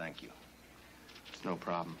appreciate this. Thank you. It's no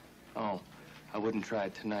problem. Oh, I wouldn't try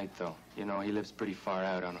it tonight, though. You know, he lives pretty far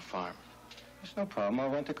out on a farm. It's no problem. I'll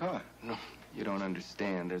rent a car. No, you don't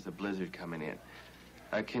understand. There's a blizzard coming in.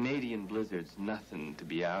 A Canadian blizzard's nothing to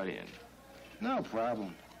be out in. No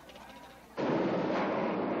problem.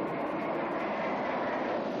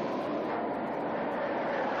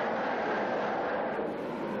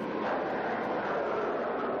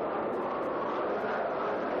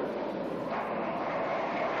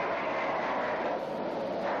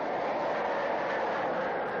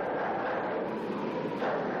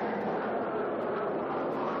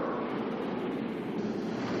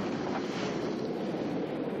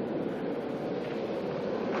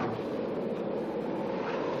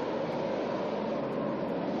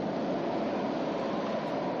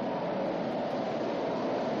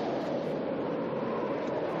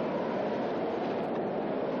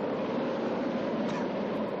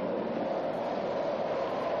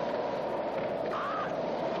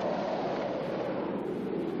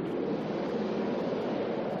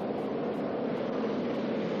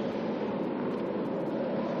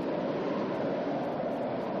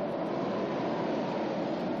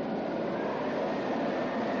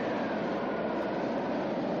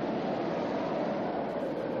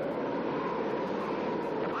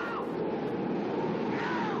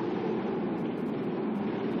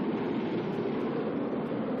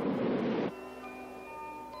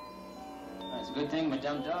 Good thing my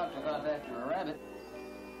dumb dog took off after a rabbit.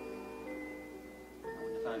 I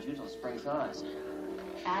wouldn't have found you till spring thaws.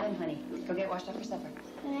 Adam, honey, go get washed up for supper.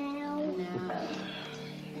 No.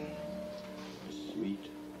 Sweet.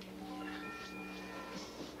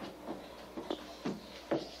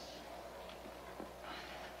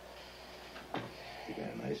 You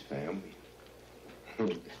got a nice family.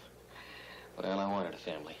 Well, I wanted a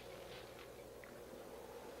family.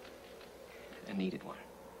 I needed one.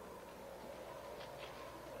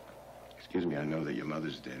 Excuse me, I know that your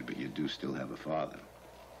mother's dead, but you do still have a father.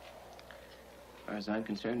 As far as I'm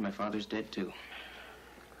concerned, my father's dead, too.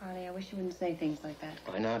 Harley, I wish you wouldn't say things like that.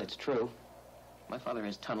 Why not? It's true. My father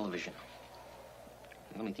has tunnel vision.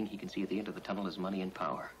 The only thing he can see at the end of the tunnel is money and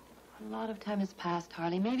power. A lot of time has passed,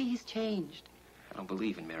 Harley. Maybe he's changed. I don't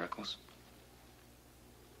believe in miracles.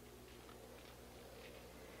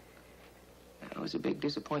 I was a big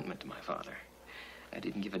disappointment to my father. I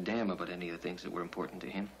didn't give a damn about any of the things that were important to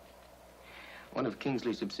him. One of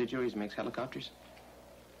Kingsley's subsidiaries makes helicopters.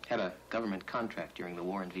 Had a government contract during the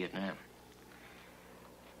war in Vietnam.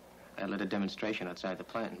 I led a demonstration outside the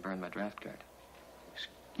plant and burned my draft card.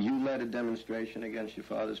 You led a demonstration against your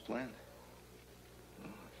father's plan?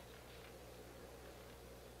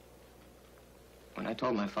 When I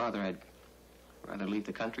told my father I'd rather leave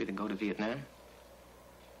the country than go to Vietnam,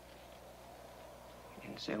 he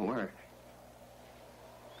didn't say a word.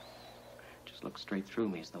 Just looked straight through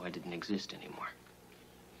me as though I didn't exist anymore.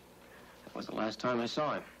 That was the last time I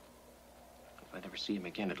saw him. If I never see him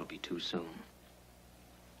again, it'll be too soon.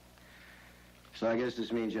 So I guess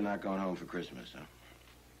this means you're not going home for Christmas, huh?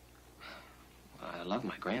 I love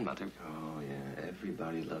my grandmother. Oh, yeah.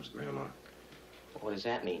 Everybody loves Grandma. What does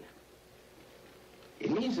that mean?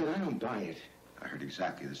 It means that I don't buy it. I heard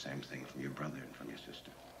exactly the same thing from your brother and from your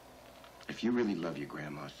sister. If you really love your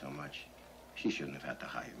grandma so much, she shouldn't have had to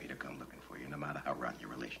hire me to come looking for you, no matter how rotten your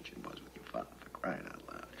relationship was with your father, for crying out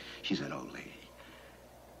loud. She's an old lady.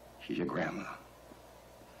 She's your grandma.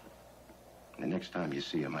 And the next time you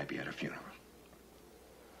see her might be at her funeral.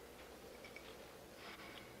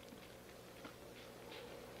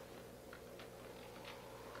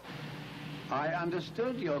 I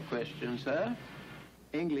understood your question, sir.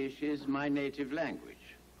 English is my native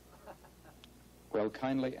language. Well,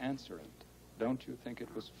 kindly answer it. Don't you think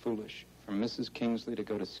it was foolish for Mrs. Kingsley to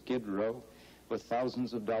go to Skid Row with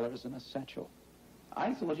thousands of dollars in a satchel?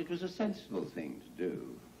 I thought it was a sensible thing to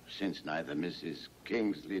do, since neither Mrs.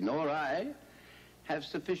 Kingsley nor I have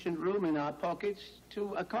sufficient room in our pockets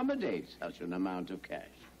to accommodate such an amount of cash.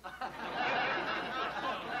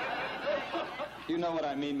 You know what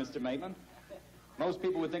I mean, Mr. Maitland. Most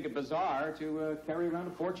people would think it bizarre to carry around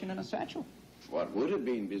a fortune in a satchel. What would have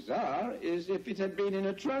been bizarre is if it had been in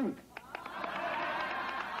a trunk.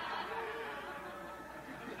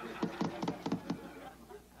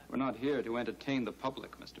 We're not here to entertain the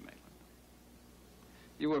public, Mr. Maitland.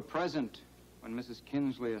 You were present when Mrs.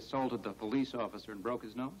 Kingsley assaulted the police officer and broke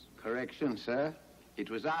his nose? Correction, sir. It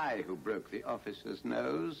was I who broke the officer's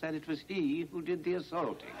nose, and it was he who did the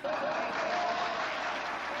assaulting.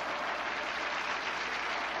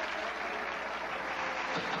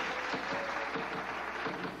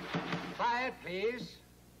 Quiet, please.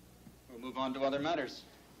 We'll move on to other matters.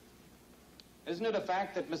 Isn't it a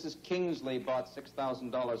fact that Mrs. Kingsley bought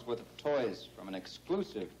 $6,000 worth of toys from an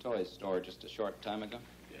exclusive toy store just a short time ago?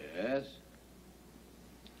 Yes.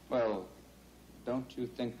 Well, don't you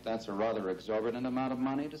think that's a rather exorbitant amount of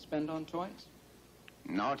money to spend on toys?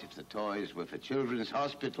 Not if the toys were for children's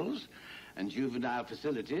hospitals and juvenile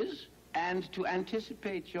facilities. And to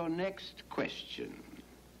anticipate your next question,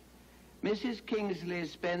 Mrs. Kingsley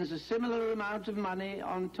spends a similar amount of money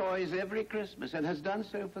on toys every Christmas and has done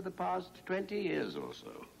so for the past 20 years or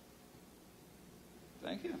so.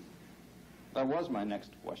 Thank you. That was my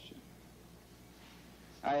next question.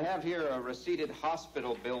 I have here a receipted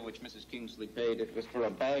hospital bill which Mrs. Kingsley paid. It was for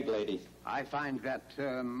a bag lady. I find that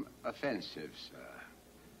term offensive, sir.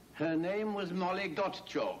 Her name was Molly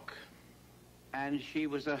Gottchalk, and she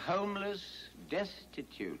was a homeless,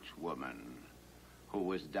 destitute woman who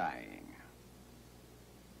was dying.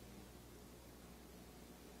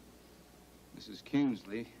 Mrs.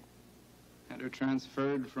 Kingsley had her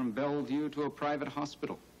transferred from Bellevue to a private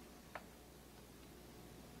hospital.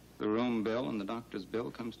 The room bill and the doctor's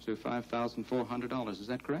bill comes to $5,400. Is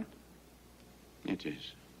that correct? It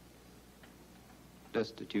is.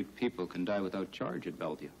 Destitute people can die without charge at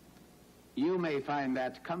Bellevue. You may find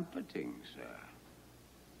that comforting, sir.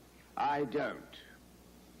 I don't.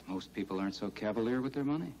 Most people aren't so cavalier with their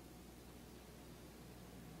money.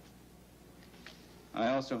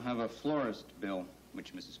 I also have a florist bill,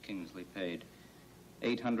 which Mrs. Kingsley paid.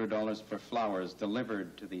 $800 for flowers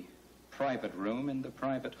delivered to the private room in the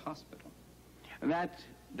private hospital. That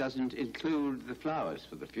doesn't include the flowers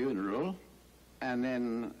for the funeral. And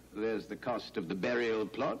then there's the cost of the burial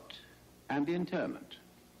plot and the interment.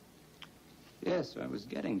 Yes, I was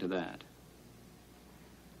getting to that.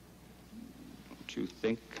 Don't you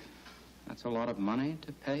think that's a lot of money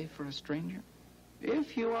to pay for a stranger?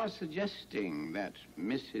 If you are suggesting that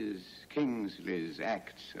Mrs. Kingsley's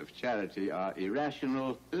acts of charity are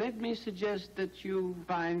irrational, let me suggest that you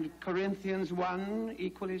find Corinthians 1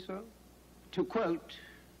 equally so. To quote,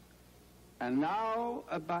 "And now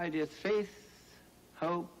abideth faith,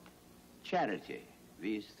 hope, charity,"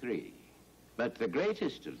 these three. But the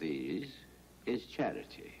greatest of these is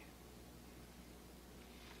charity.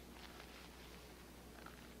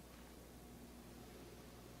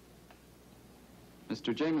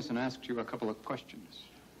 Mr. Jameson asked you a couple of questions,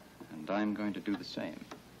 and I'm going to do the same.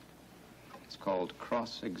 It's called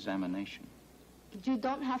cross-examination. You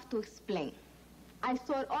don't have to explain. I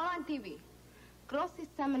saw it all on TV.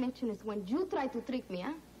 Cross-examination is when you try to trick me,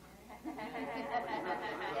 huh?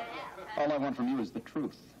 All I want from you is the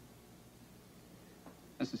truth.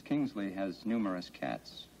 Mrs. Kingsley has numerous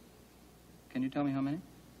cats. Can you tell me how many?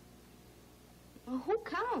 Well, who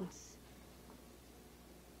counts?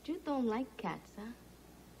 You don't like cats, huh?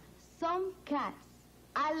 Some cats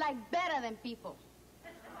I like better than people.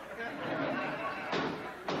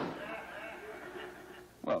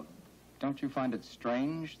 Well, don't you find it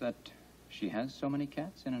strange that she has so many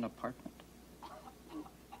cats in an apartment?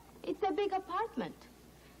 It's a big apartment.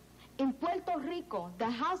 In Puerto Rico, the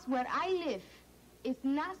house where I live is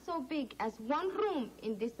not so big as one room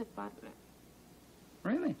in this apartment.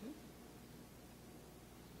 Really?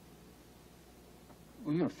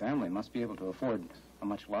 Well, your family must be able to afford a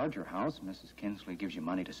much larger house. Mrs. Kingsley gives you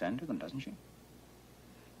money to send to them, doesn't she?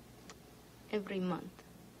 Every month.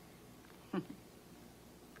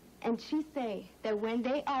 And she say that when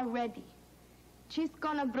they are ready, she's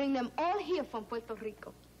gonna bring them all here from Puerto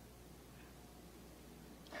Rico.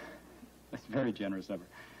 That's very generous of her.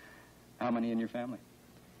 How many in your family?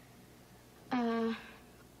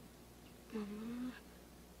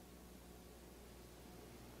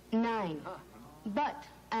 9. But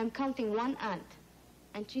I'm counting one aunt,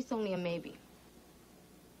 and she's only a maybe.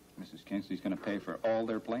 Mrs. Kingsley's going to pay for all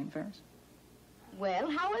their plane fares? Well,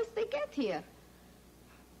 how else they get here?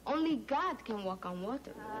 Only God can walk on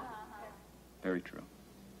water. Very true.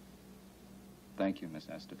 Thank you, Miss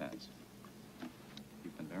Estevez.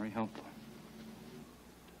 You've been very helpful.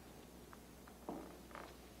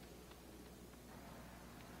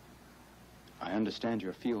 I understand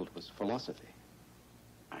your field was philosophy.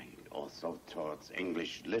 I also taught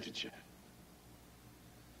English literature.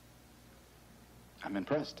 I'm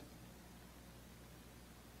impressed.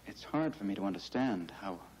 It's hard for me to understand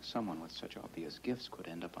how someone with such obvious gifts could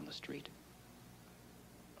end up on the street.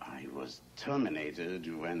 I was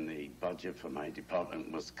terminated when the budget for my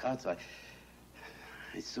department was cut.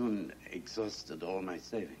 I soon exhausted all my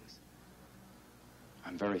savings.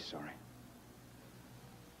 I'm very sorry.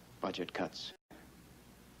 Budget cuts.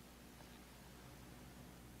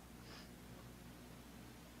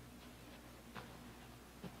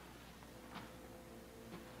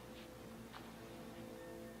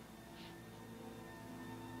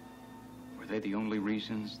 Were they the only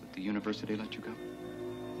reasons that the university let you go?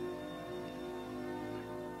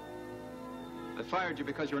 They fired you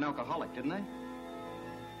because you're an alcoholic, didn't they?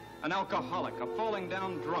 An alcoholic, a falling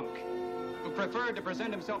down drunk, who preferred to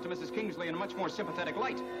present himself to Mrs. Kingsley in a much more sympathetic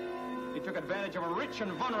light. He took advantage of a rich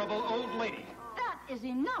and vulnerable old lady. That is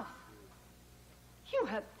enough. You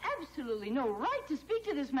have absolutely no right to speak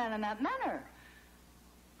to this man in that manner.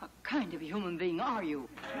 What kind of a human being are you?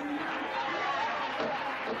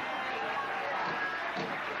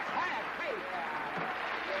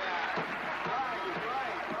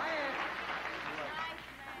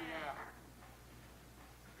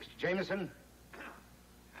 Mr. Jameson,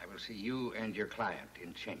 I will see you and your client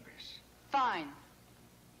in chambers. Fine.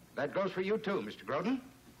 That goes for you, too, Mr. Groden.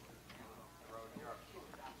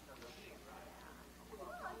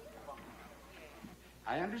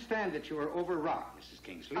 I understand that you are overwrought, Mrs.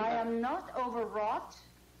 Kingsley. I am not overwrought.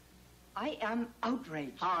 I am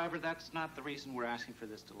outraged. However, that's not the reason we're asking for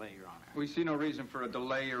this delay, Your Honor. We see no reason for a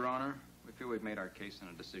delay, Your Honor. We feel we've made our case and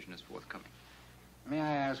a decision is forthcoming. May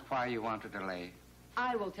I ask why you want to delay?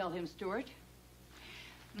 I will tell him, Stuart.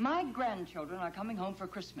 My grandchildren are coming home for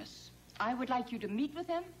Christmas. I would like you to meet with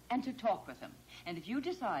them and to talk with them. And if you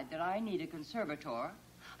decide that I need a conservator,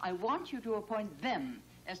 I want you to appoint them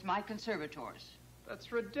as my conservators.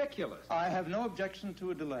 That's ridiculous. I have no objection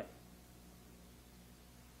to a delay.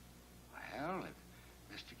 Well,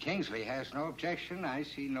 Mr. Kingsley has no objection. I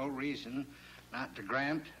see no reason not to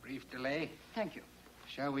grant brief delay. Thank you.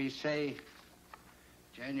 Shall we say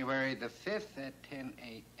January the 5th at 10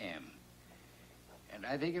 a.m.? And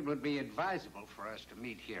I think it would be advisable for us to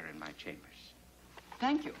meet here in my chambers.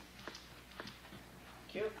 Thank you.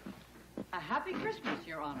 Thank you. A happy Christmas,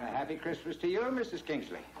 Your Honor. A happy Christmas to you, Mrs.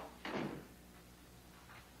 Kingsley.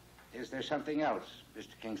 Is there something else,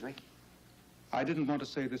 Mr. Kingsley? I didn't want to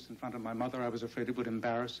say this in front of my mother. I was afraid it would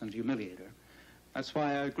embarrass and humiliate her. That's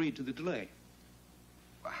why I agreed to the delay.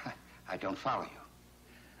 I don't follow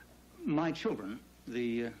you. My children,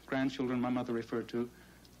 the grandchildren my mother referred to,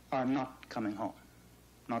 are not coming home.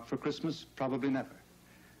 Not for Christmas, probably never.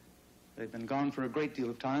 They've been gone for a great deal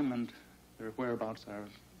of time, and their whereabouts are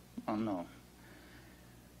unknown.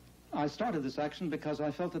 I started this action because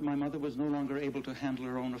I felt that my mother was no longer able to handle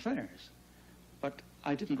her own affairs. But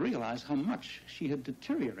I didn't realize how much she had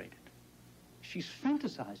deteriorated. She's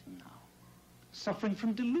fantasizing now, suffering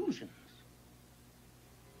from delusions.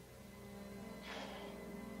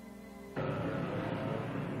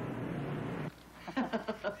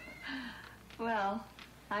 Well,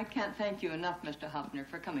 I can't thank you enough, Mr. Hoppner,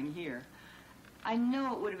 for coming here. I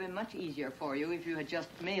know it would have been much easier for you if you had just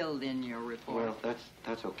mailed in your report. Well,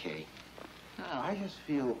 that's okay. Oh. I just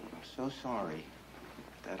feel so sorry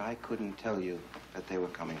that I couldn't tell you that they were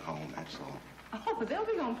coming home, that's all. Oh, they'll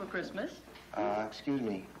be home for Christmas. Excuse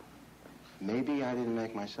me. Maybe I didn't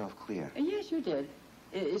make myself clear. Yes, you did.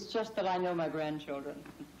 It's just that I know my grandchildren.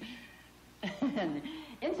 And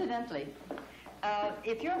incidentally,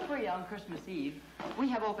 if you're free on Christmas Eve, we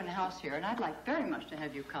have open house here, and I'd like very much to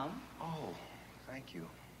have you come. Oh, thank you.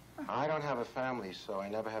 I don't have a family, so I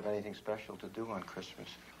never have anything special to do on Christmas.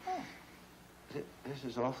 Oh. This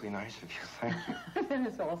is awfully nice of you. Thank you. Then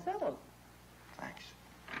it's all settled. Thanks.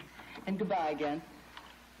 And goodbye again.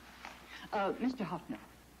 Mr. Hoffner,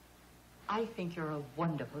 I think you're a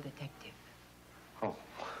wonderful detective. Oh.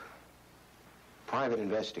 Private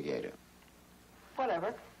investigator.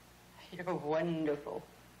 Whatever. You're wonderful.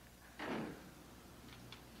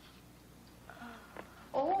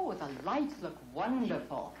 Oh, the lights look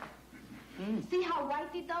wonderful. See how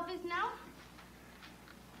white the dove is now?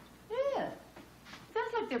 Yeah. It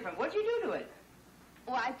does look different. What'd you do to it?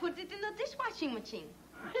 Well, I put it in the dishwashing machine.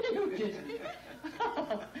 You didn't.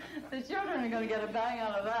 The children are going to get a bang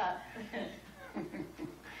out of that.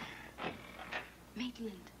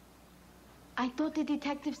 Maitland, I thought the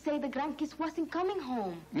detectives say the grandkids wasn't coming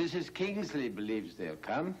home. Mrs. Kingsley believes they'll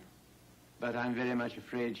come, but I'm very much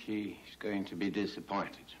afraid she's going to be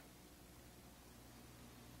disappointed.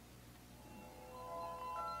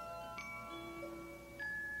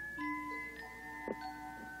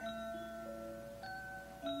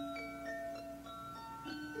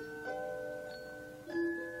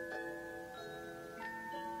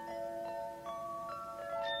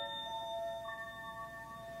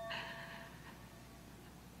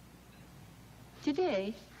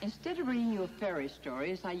 Today, instead of reading you a fairy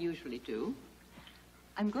story, as I usually do,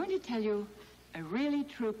 I'm going to tell you a really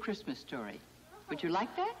true Christmas story. Would you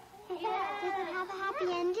like that? Yeah. Does it have a happy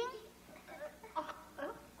ending?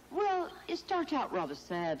 Well, it starts out rather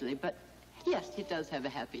sadly, but yes, it does have a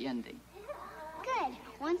happy ending. Good.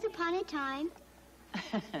 Once upon a time.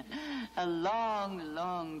 A long,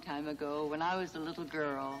 long time ago, when I was a little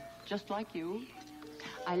girl, just like you,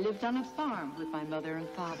 I lived on a farm with my mother and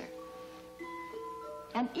father.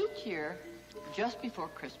 And each year, just before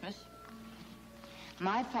Christmas,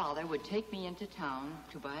 my father would take me into town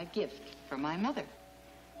to buy a gift for my mother.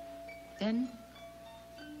 Then,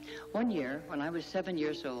 one year, when I was 7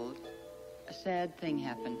 years old, a sad thing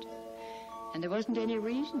happened. And there wasn't any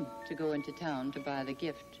reason to go into town to buy the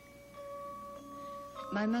gift.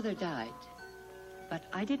 My mother died, but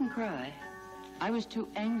I didn't cry. I was too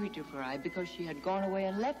angry to cry because she had gone away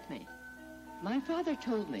and left me. My father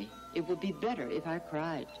told me it would be better if I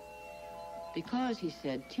cried. Because, he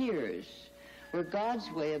said, tears were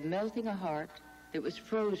God's way of melting a heart that was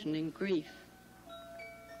frozen in grief.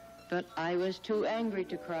 But I was too angry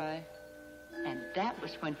to cry. And that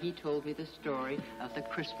was when he told me the story of the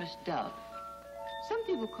Christmas dove. Some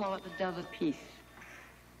people call it the dove of peace.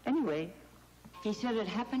 Anyway, he said it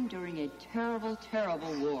happened during a terrible,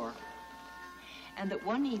 terrible war. And that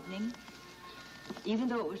one evening, even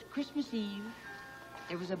though it was Christmas Eve,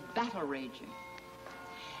 there was a battle raging.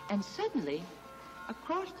 And suddenly,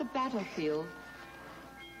 across the battlefield,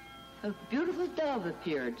 a beautiful dove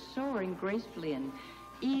appeared, soaring gracefully and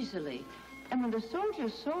easily. And when the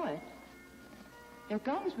soldiers saw it, their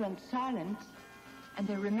guns went silent, and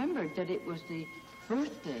they remembered that it was the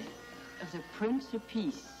birthday of the Prince of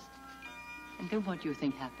Peace. And then what do you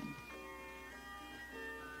think happened?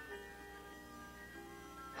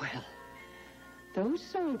 Well, those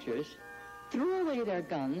soldiers threw away their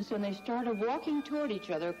guns and they started walking toward each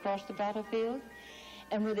other across the battlefield.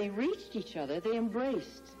 And when they reached each other, they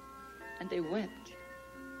embraced and they wept.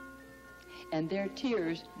 And their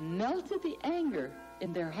tears melted the anger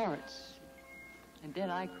in their hearts. And then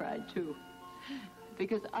I cried too,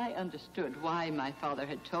 because I understood why my father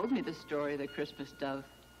had told me the story of the Christmas dove.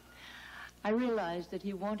 I realized that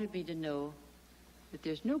he wanted me to know that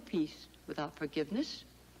there's no peace without forgiveness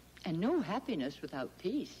and no happiness without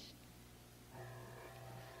peace.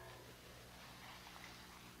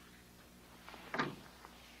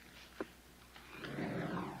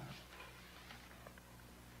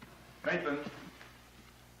 Leibman,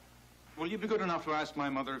 will you be good enough to ask my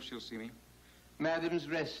mother if she'll see me? Madam's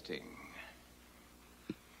resting.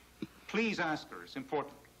 Please ask her. It's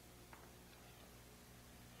important.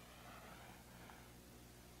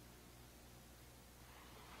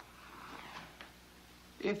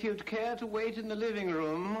 If you'd care to wait in the living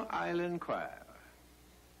room, I'll inquire.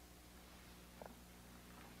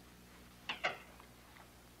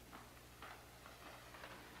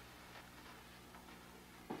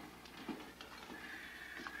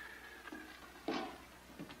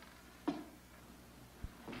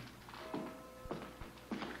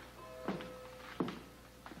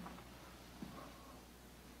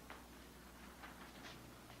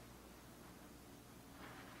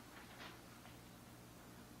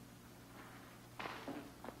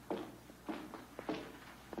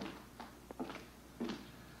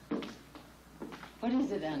 What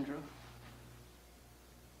is it, Andrew?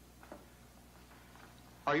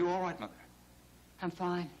 Are you all right, Mother? I'm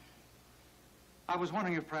fine. I was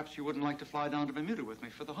wondering if perhaps you wouldn't like to fly down to Bermuda with me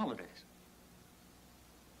for the holidays.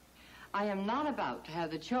 I am not about to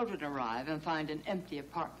have the children arrive and find an empty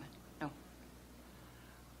apartment. No.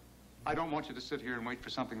 I don't want you to sit here and wait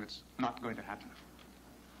for something that's not going to happen.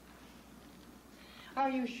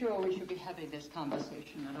 Are you sure we should be having this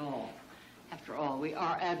conversation at all? After all, we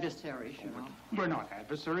are adversaries, you know. We're not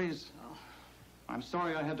adversaries. Oh. I'm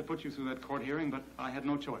sorry I had to put you through that court hearing, but I had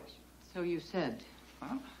no choice. So you said.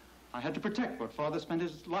 Well, I had to protect what Father spent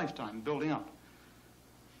his lifetime building up.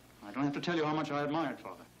 I don't have to tell you how much I admired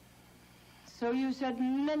Father. So you said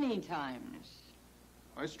many times.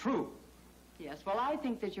 It's true. Yes, well, I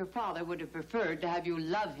think that your father would have preferred to have you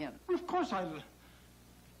love him. Well, of course I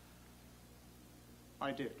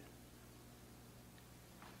did.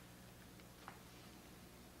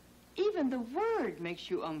 Even the word makes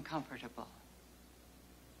you uncomfortable.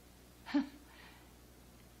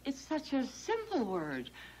 It's such a simple word.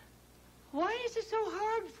 Why is it so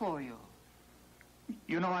hard for you?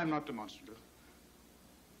 You know I'm not demonstrative.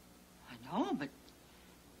 I know, but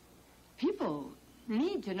people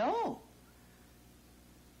need to know.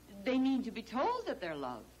 They need to be told that they're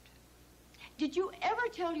loved. Did you ever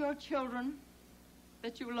tell your children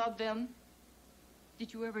that you loved them?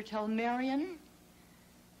 Did you ever tell Marion?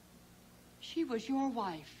 She was your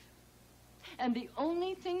wife. And the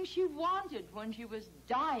only thing she wanted when she was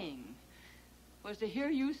dying was to hear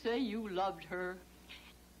you say you loved her.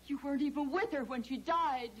 You weren't even with her when she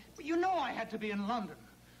died. You know I had to be in London.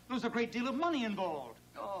 There was a great deal of money involved.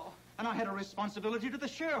 Oh. And I had a responsibility to the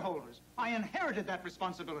shareholders. I inherited that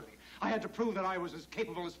responsibility. I had to prove that I was as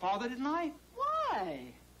capable as Father, didn't I? Why?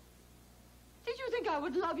 Did you think I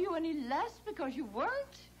would love you any less because you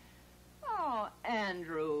weren't? Oh,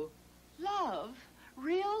 Andrew. Love,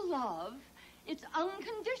 real love, it's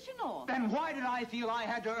unconditional. Then why did I feel I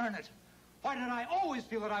had to earn it? Why did I always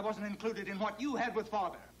feel that I wasn't included in what you had with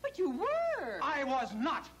Father? But you were. I was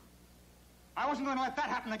not. I wasn't going to let that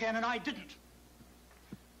happen again, and I didn't.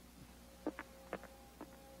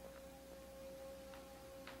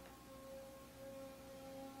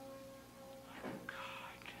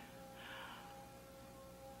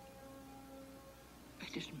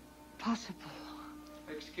 It isn't possible.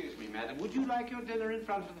 Excuse me, madam. Would you like your dinner in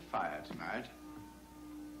front of the fire tonight?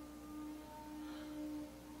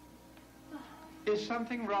 Is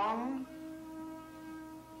something wrong?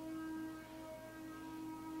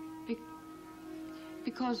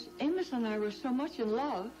 Because Amos and I were so much in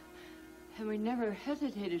love, and we never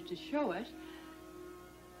hesitated to show it,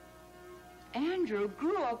 Andrew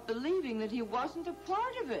grew up believing that he wasn't a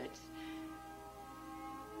part of it,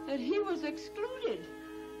 that he was excluded.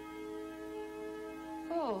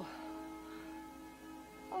 Oh,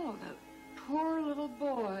 that poor little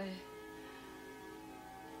boy.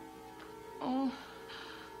 Oh,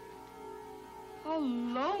 how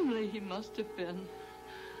lonely he must have been.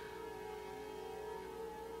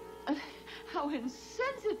 And how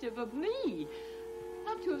insensitive of me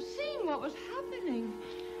not to have seen what was happening.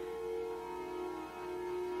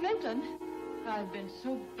 Maitland, I've been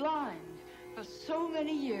so blind for so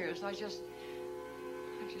many years. I just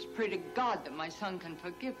pray to God that my son can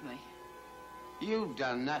forgive me. You've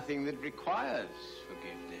done nothing that requires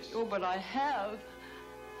forgiveness. Oh, but I have.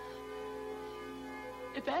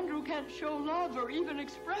 If Andrew can't show love or even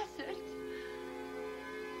express it,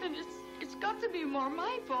 then it's got to be more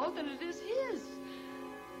my fault than it is his.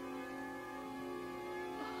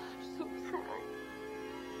 Oh, I'm so sorry.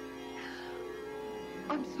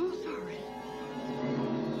 I'm so sorry.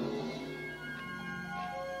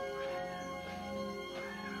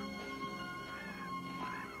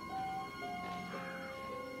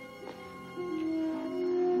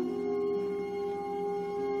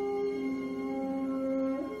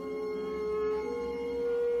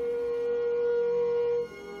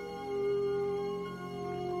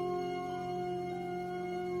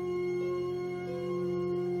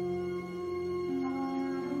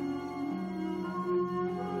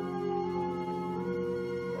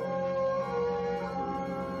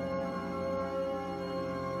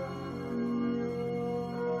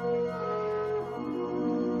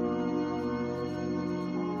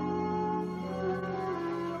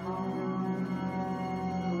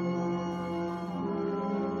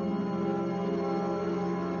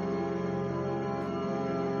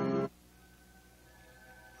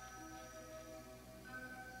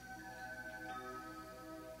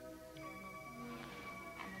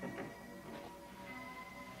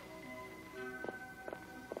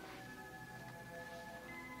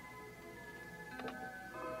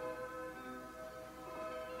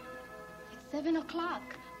 It's 7 o'clock.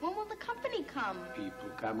 When will the company come? People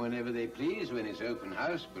come whenever they please when it's open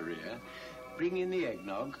house, Maria. Bring in the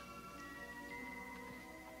eggnog.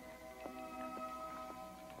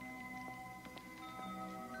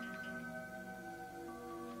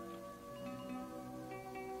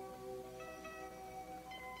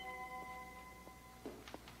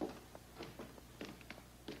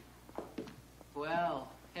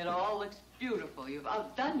 Well, it all looks beautiful. You've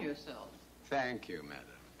outdone yourself. Thank you, madam.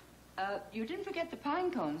 You didn't forget the pine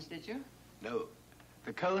cones, did you? No.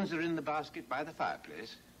 The cones are in the basket by the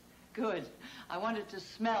fireplace. Good. I want it to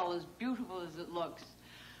smell as beautiful as it looks.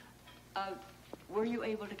 Were you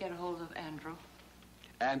able to get a hold of Andrew?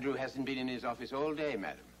 Andrew hasn't been in his office all day,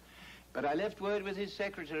 madam. But I left word with his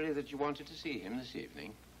secretary that you wanted to see him this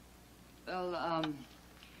evening. Well,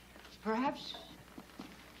 perhaps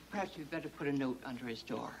you'd better put a note under his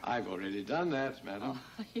door. I've already done that, madam.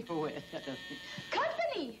 Oh, you're ahead of me.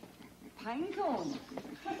 Company! Pine cones.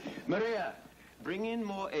 Maria, bring in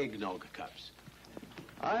more eggnog cups.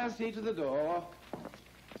 I'll see to the door.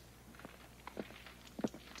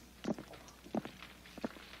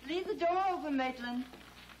 Leave the door open, Maitland.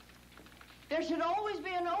 There should always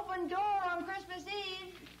be an open door on Christmas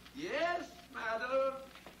Eve. Yes, madam.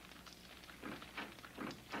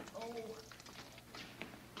 Oh.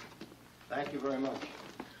 Thank you very much.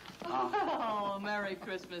 Oh, Merry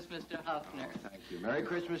Christmas, Mr. Huffner. Thank you. Merry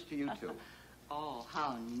Christmas to you, too. Oh,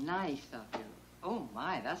 how nice of you. Oh,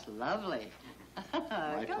 my, that's lovely. Come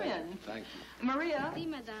pleasure. in. Thank you. Maria. Si,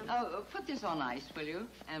 madame. Oh, put this on ice, will you?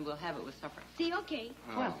 And we'll have it with supper. Si, okay.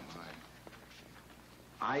 Well.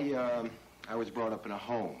 I was brought up in a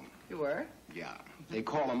home. You were? Yeah. They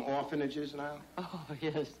call them orphanages now. Oh,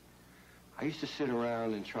 yes. I used to sit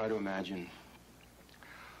around and try to imagine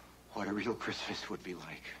what a real Christmas would be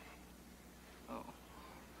like. Oh.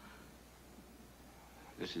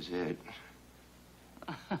 This is it.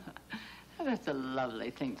 That's a lovely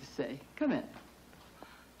thing to say. Come in.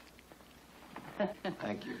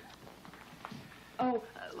 Thank you. Oh,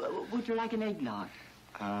 would you like an eggnog?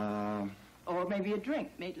 Um, Or maybe a drink.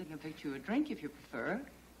 Maitland can fix you a drink if you prefer.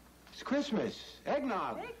 It's Christmas.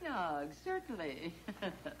 Eggnog. Eggnog, certainly.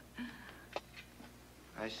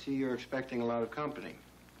 I see you're expecting a lot of company.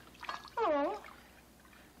 Oh,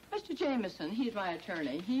 Mr. Jameson, he's my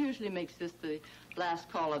attorney. He usually makes this the last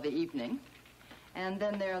call of the evening. And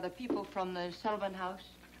then there are the people from the Sullivan house,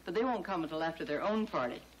 but they won't come until after their own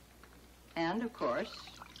party. And, of course,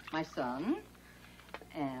 my son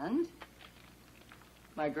and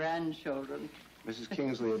my grandchildren. Mrs.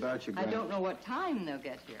 Kingsley, about your I don't know what time they'll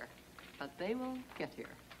get here, but they will get here.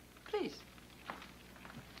 Please.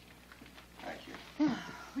 Thank you.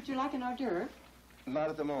 Would you like an hors d'oeuvre? Not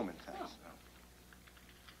at the moment, thanks.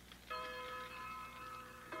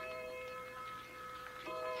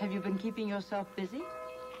 Have you been keeping yourself busy?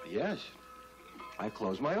 Yes. I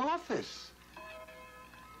closed my office.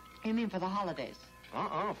 You mean for the holidays?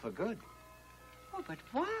 For good. Oh, but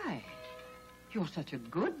why? You're such a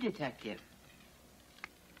good detective.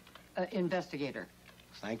 Investigator.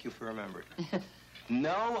 Thank you for remembering.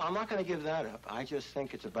 No, I'm not going to give that up. I just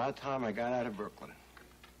think it's about time I got out of Brooklyn.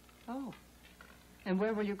 Oh. And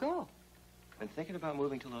where will you go? Been thinking about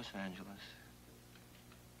moving to Los Angeles.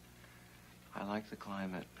 I like the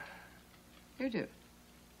climate. You do?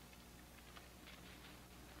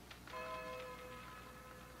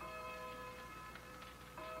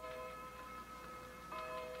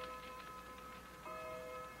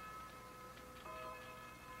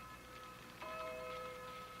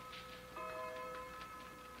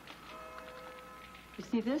 You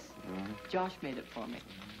see this? Josh made it for me.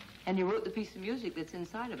 And he wrote the piece of music that's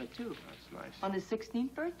inside of it, too. That's nice. On his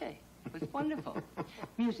 16th birthday. It was wonderful.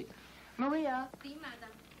 Music. Maria. Si, madam.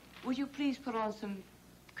 Would you please put on some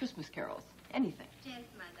Christmas carols? Anything. Yes,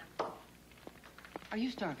 madam. Are you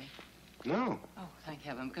starving? No. Oh, thank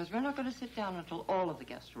heaven, because we're not going to sit down until all of the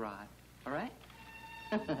guests arrive. All right?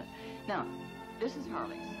 Now, this is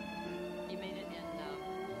Harley's. He made it in,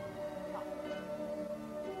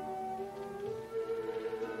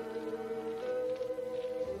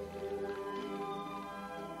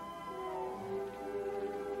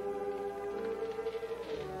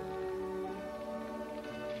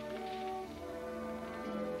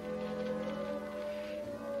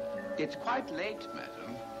 It's quite late,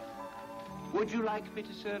 madam. Would you like me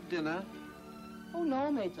to serve dinner? Oh,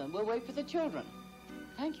 no, Maitland. We'll wait for the children.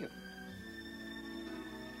 Thank you.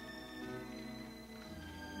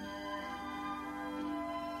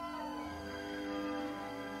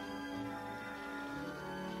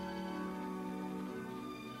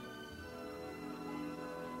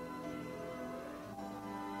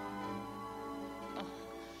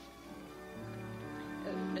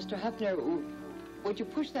 Mr. Hefner, would you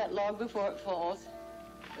push that log before it falls?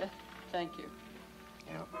 Thank you.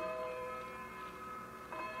 Yeah.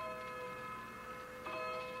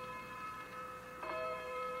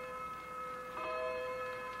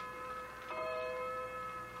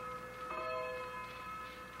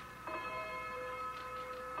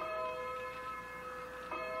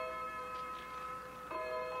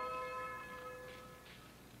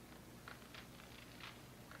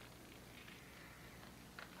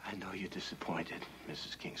 I know you're disappointed,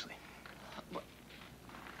 Mrs. Kingsley.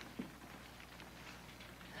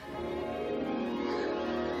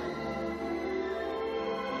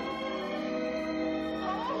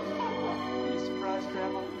 You surprised,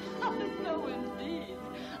 Grandma? No, indeed.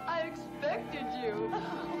 I expected you.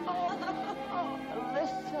 Oh,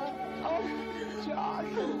 Alyssa. Oh, Josh.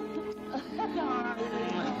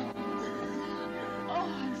 Darling. Oh,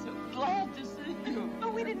 I'm so glad to see you. Oh,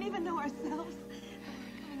 we didn't even know ourselves.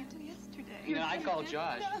 Until yesterday. Yeah, I called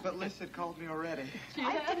Josh, but Liz had called me already.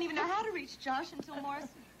 I didn't even know how to reach Josh until Morris,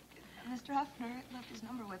 Mr. Huffner, left his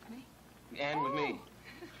number with me. And with me.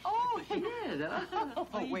 Oh, he did. Oh,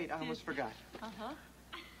 wait, I almost forgot. Uh-huh.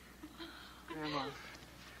 Grandma,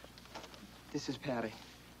 this is Patty.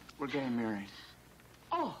 We're getting married.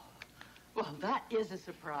 Oh, well, that is a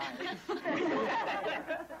surprise.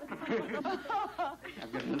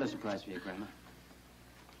 I've got another surprise for you, Grandma.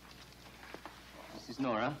 This is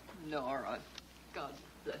Nora. Nora, God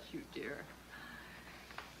bless you, dear.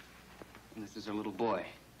 And this is her little boy,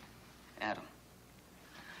 Adam.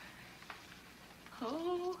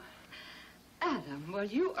 Oh, Adam, well,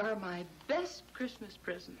 you are my best Christmas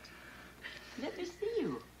present. Let me see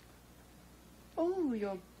you. Oh,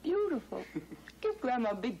 you're beautiful. Give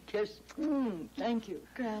Grandma a big kiss. Thank you.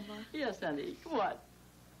 Grandma. Yes, honey. What?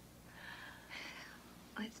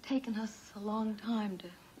 It's taken us a long time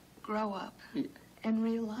to grow up Yeah. and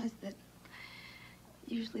realize that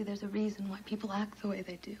usually there's a reason why people act the way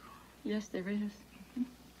they do. Yes, there is.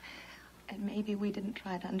 And maybe we didn't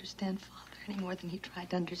try to understand Father any more than he tried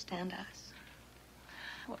to understand us.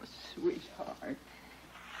 Oh, sweetheart.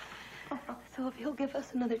 So if he'll give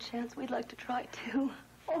us another chance, we'd like to try too.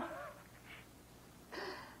 Oh.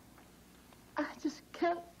 I just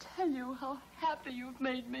can't tell you how happy you've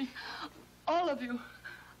made me. All of you.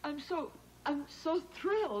 I'm so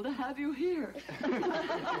thrilled to have you here.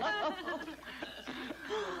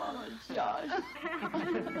 Oh, Josh.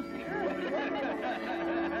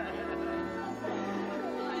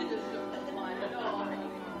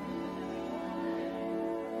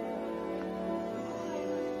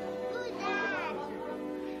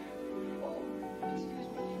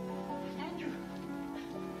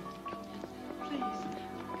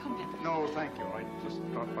 No, thank you. I just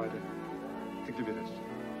stopped by to give you this.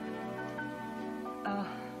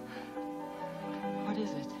 What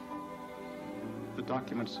is it? The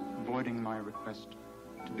documents voiding my request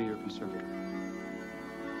to be your conservator.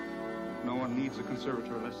 No one needs a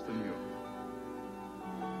conservator less than you.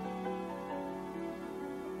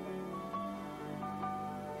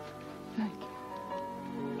 Thank you.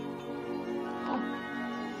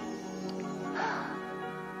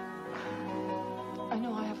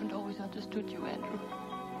 haven't always understood you, Andrew.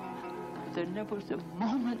 There never was a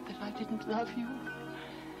moment that I didn't love you.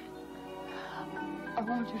 I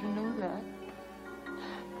want you to know that.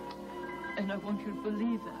 And I want you to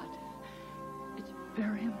believe that. It's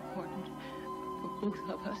very important for both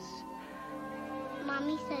of us.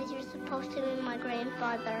 Mommy says you're supposed to be my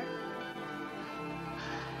grandfather.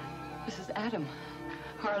 This is Adam,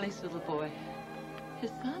 Harley's little boy, his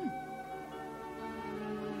son.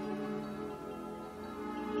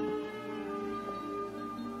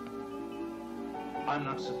 I'm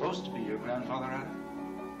not supposed to be your grandfather, Adam.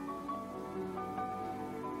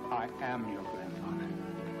 I am your grandfather.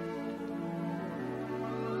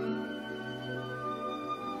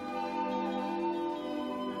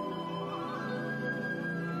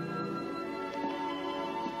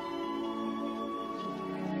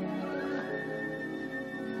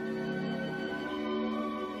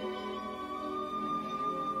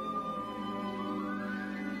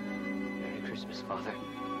 Merry Christmas, Father.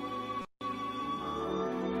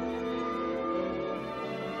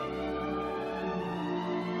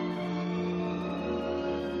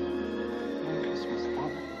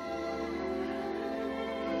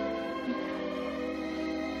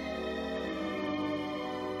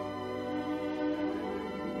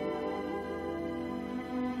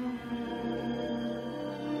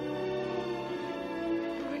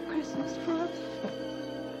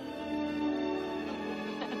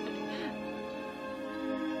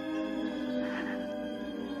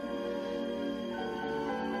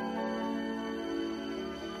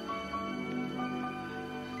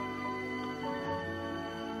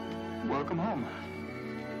 Welcome home.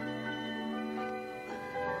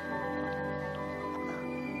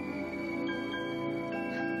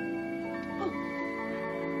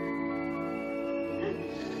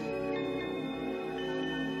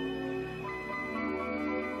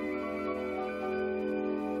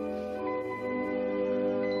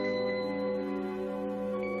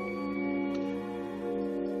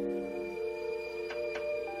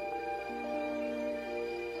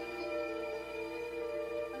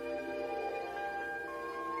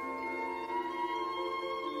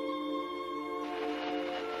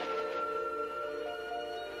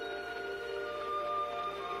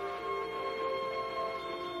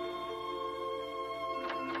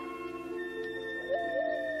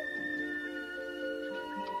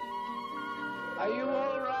 Are you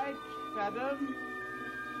all right, Adam?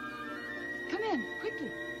 Come in,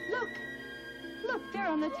 quickly. Look. Look, they're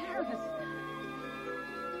on the terrace.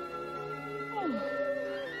 Oh,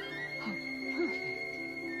 how perfect.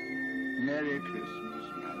 Merry Christmas,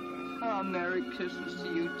 Mother. Oh, Merry Christmas to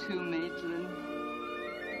you too, Maitland.